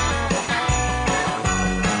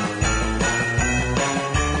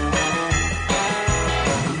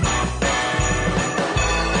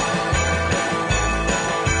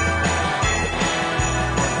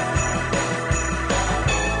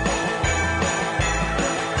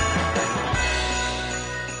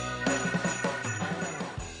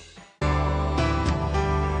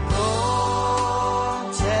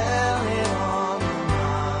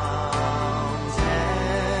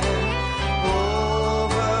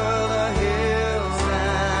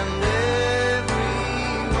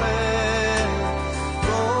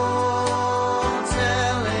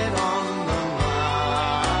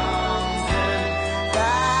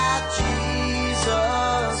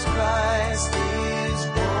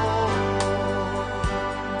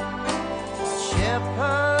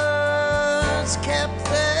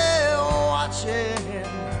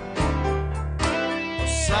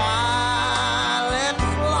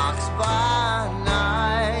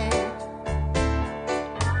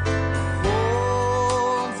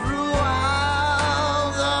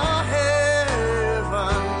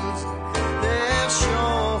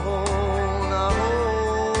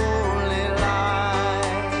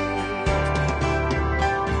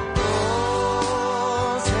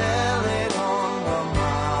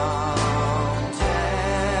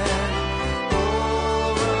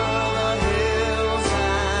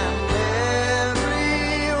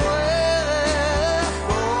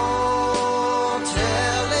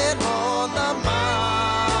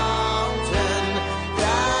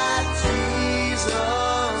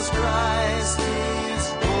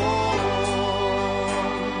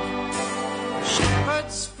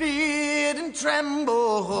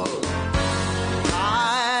 tremble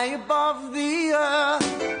high above the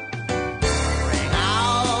earth. Ring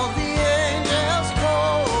out the angels'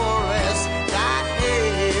 chorus that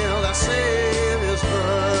hail the Savior's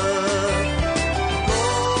birth. Go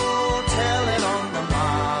tell it on the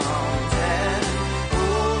mountain,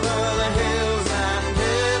 over the hills and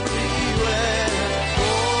everywhere.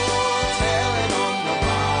 Go tell it on the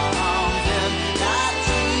mountain that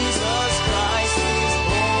Jesus Christ is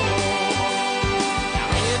born. Now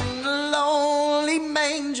in the lonely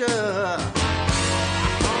manger,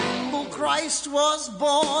 humble Christ was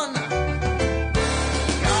born.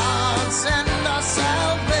 God send us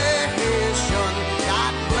salvation,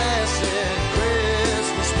 that blessed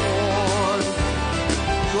Christmas morn.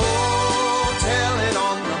 Go tell it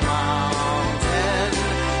on the mountain,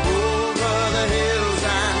 over the hills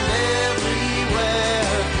and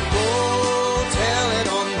everywhere. Go tell it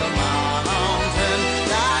on the mountain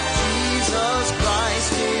that Jesus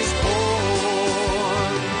Christ is born.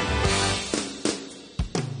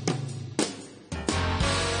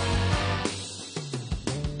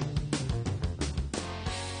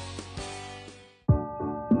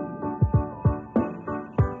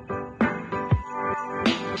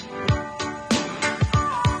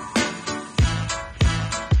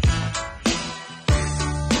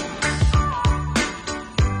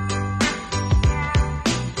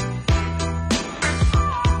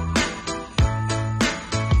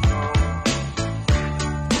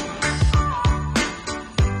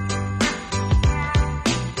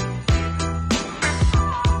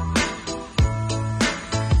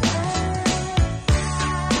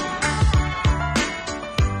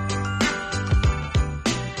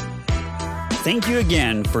 Thank you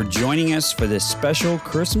again for joining us for this special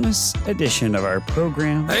Christmas edition of our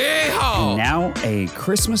program. And now a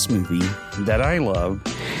Christmas movie that I love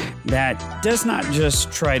that does not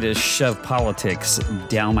just try to shove politics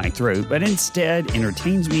down my throat, but instead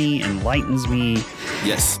entertains me, enlightens me,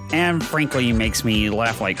 Yes. and frankly makes me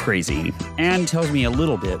laugh like crazy, and tells me a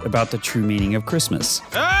little bit about the true meaning of Christmas.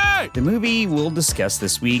 Hey! The movie we'll discuss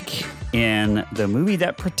this week in The Movie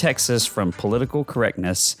That Protects Us from Political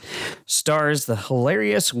Correctness stars the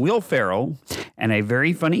hilarious Will Ferrell and a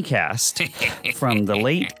very funny cast from the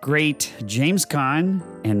late, great James Caan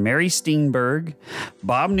and Mary Steenburgen,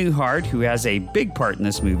 Bob Newhart, who has a big part in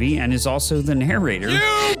this movie and is also the narrator.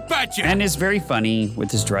 You betcha! And is very funny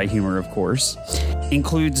with his dry humor, of course.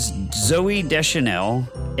 Includes Zoe Deschanel,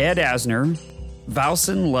 Ed Asner,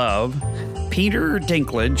 Valson Love, Peter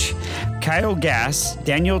Dinklage, Kyle Gass,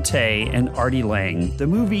 Daniel Tay, and Artie Lang. The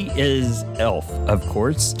movie is Elf, of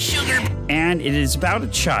course. Sugar. And it is about a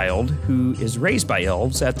child who is raised by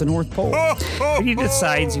elves at the North Pole. But he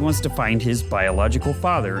decides he wants to find his biological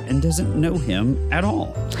father and doesn't know him at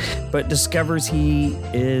all, but discovers he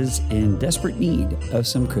is in desperate need of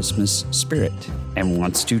some Christmas spirit and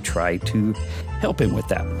wants to try to help him with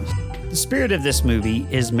that. The spirit of this movie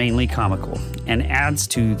is mainly comical and adds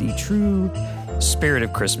to the true spirit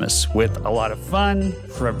of Christmas with a lot of fun,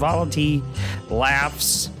 frivolity,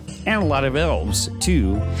 laughs, and a lot of elves,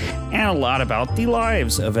 too, and a lot about the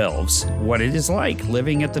lives of elves, what it is like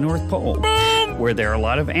living at the North Pole, where there are a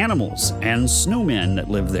lot of animals and snowmen that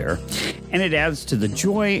live there. And it adds to the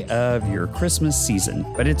joy of your Christmas season,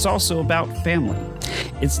 but it's also about family.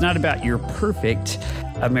 It's not about your perfect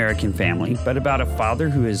American family, but about a father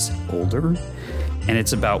who is older, and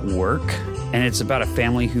it's about work, and it's about a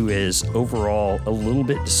family who is overall a little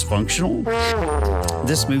bit dysfunctional.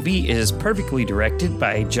 This movie is perfectly directed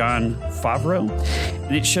by Jon Favreau,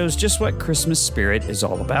 and it shows just what Christmas spirit is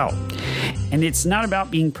all about. And it's not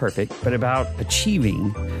about being perfect, but about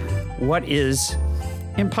achieving what is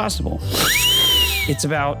impossible. It's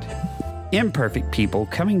about imperfect people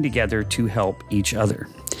coming together to help each other,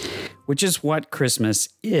 which is what Christmas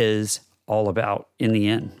is all about in the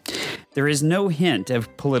end. There is no hint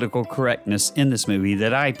of political correctness in this movie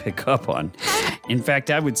that I pick up on. In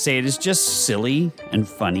fact, I would say it is just silly and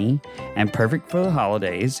funny and perfect for the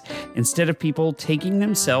holidays, instead of people taking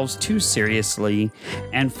themselves too seriously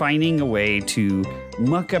and finding a way to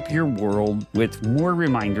muck up your world with more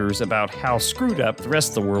reminders about how screwed up the rest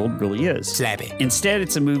of the world really is. Slap it. Instead,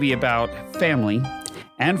 it's a movie about family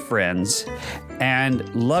and friends and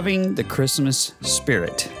loving the Christmas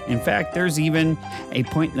spirit. In fact, there's even a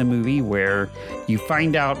point in the movie where you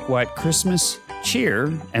find out what Christmas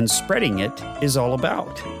cheer and spreading it is all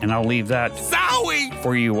about. And I'll leave that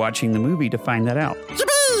for you watching the movie to find that out.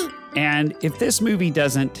 And if this movie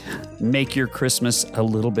doesn't make your Christmas a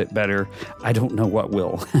little bit better, I don't know what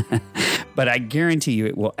will. But I guarantee you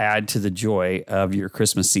it will add to the joy of your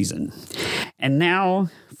Christmas season. And now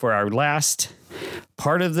for our last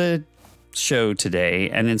part of the show today,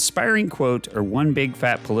 an inspiring quote or one big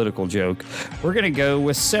fat political joke, we're going to go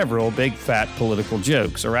with several big fat political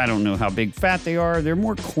jokes. Or I don't know how big fat they are. They're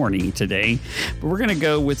more corny today. But we're going to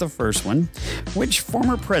go with the first one. Which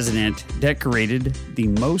former president decorated the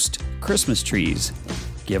most Christmas trees?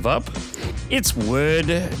 Give up? It's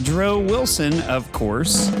Woodrow Wilson, of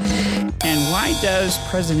course. And why does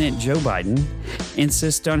President Joe Biden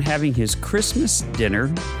insist on having his Christmas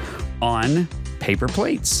dinner on paper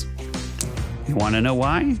plates? You want to know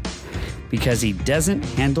why? Because he doesn't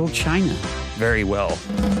handle China very well.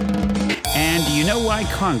 And do you know why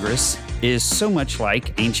Congress is so much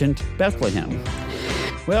like ancient Bethlehem?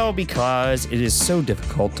 Well, because it is so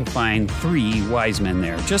difficult to find 3 wise men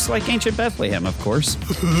there, just like ancient Bethlehem, of course.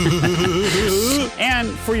 And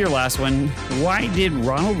for your last one, why did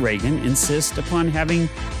Ronald Reagan insist upon having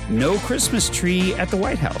no Christmas tree at the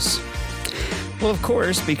White House? Well, of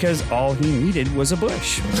course, because all he needed was a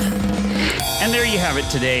bush. And there you have it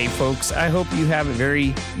today, folks. I hope you have a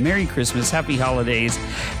very Merry Christmas, Happy Holidays,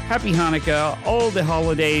 Happy Hanukkah, all the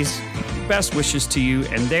holidays. Best wishes to you.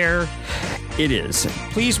 And there it is.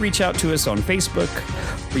 Please reach out to us on Facebook,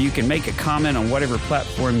 where you can make a comment on whatever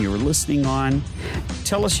platform you were listening on.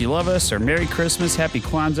 Tell us you love us, or Merry Christmas, Happy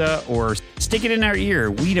Kwanzaa, or stick it in our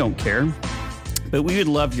ear. We don't care. But we would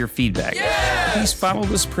love your feedback. Yes! Please follow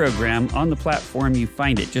this program on the platform you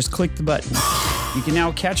find it. Just click the button. You can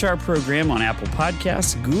now catch our program on Apple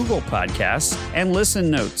Podcasts, Google Podcasts, and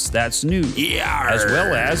Listen Notes. That's new. Yeah. As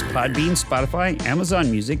well as Podbean, Spotify,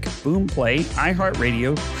 Amazon Music, Boom Play,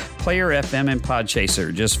 iHeartRadio, Player FM, and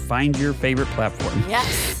Podchaser. Just find your favorite platform.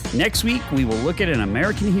 Yes. Next week, we will look at an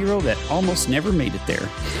American hero that almost never made it there.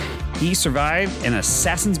 He survived an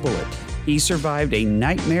assassin's bullet. He survived a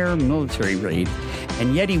nightmare military raid,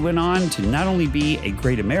 and yet he went on to not only be a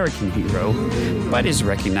great American hero, but is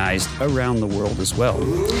recognized around the world as well.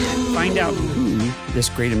 Find out who this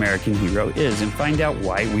great American hero is, and find out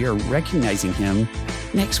why we are recognizing him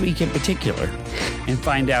next week in particular, and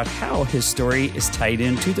find out how his story is tied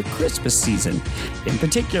into the Christmas season in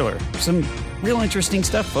particular. Some real interesting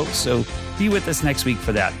stuff, folks, so be with us next week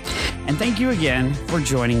for that. And thank you again for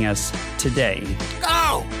joining us today.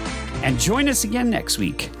 Go! And join us again next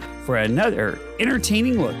week for another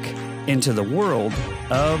entertaining look into the world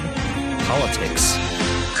of politics.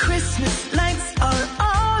 Christmas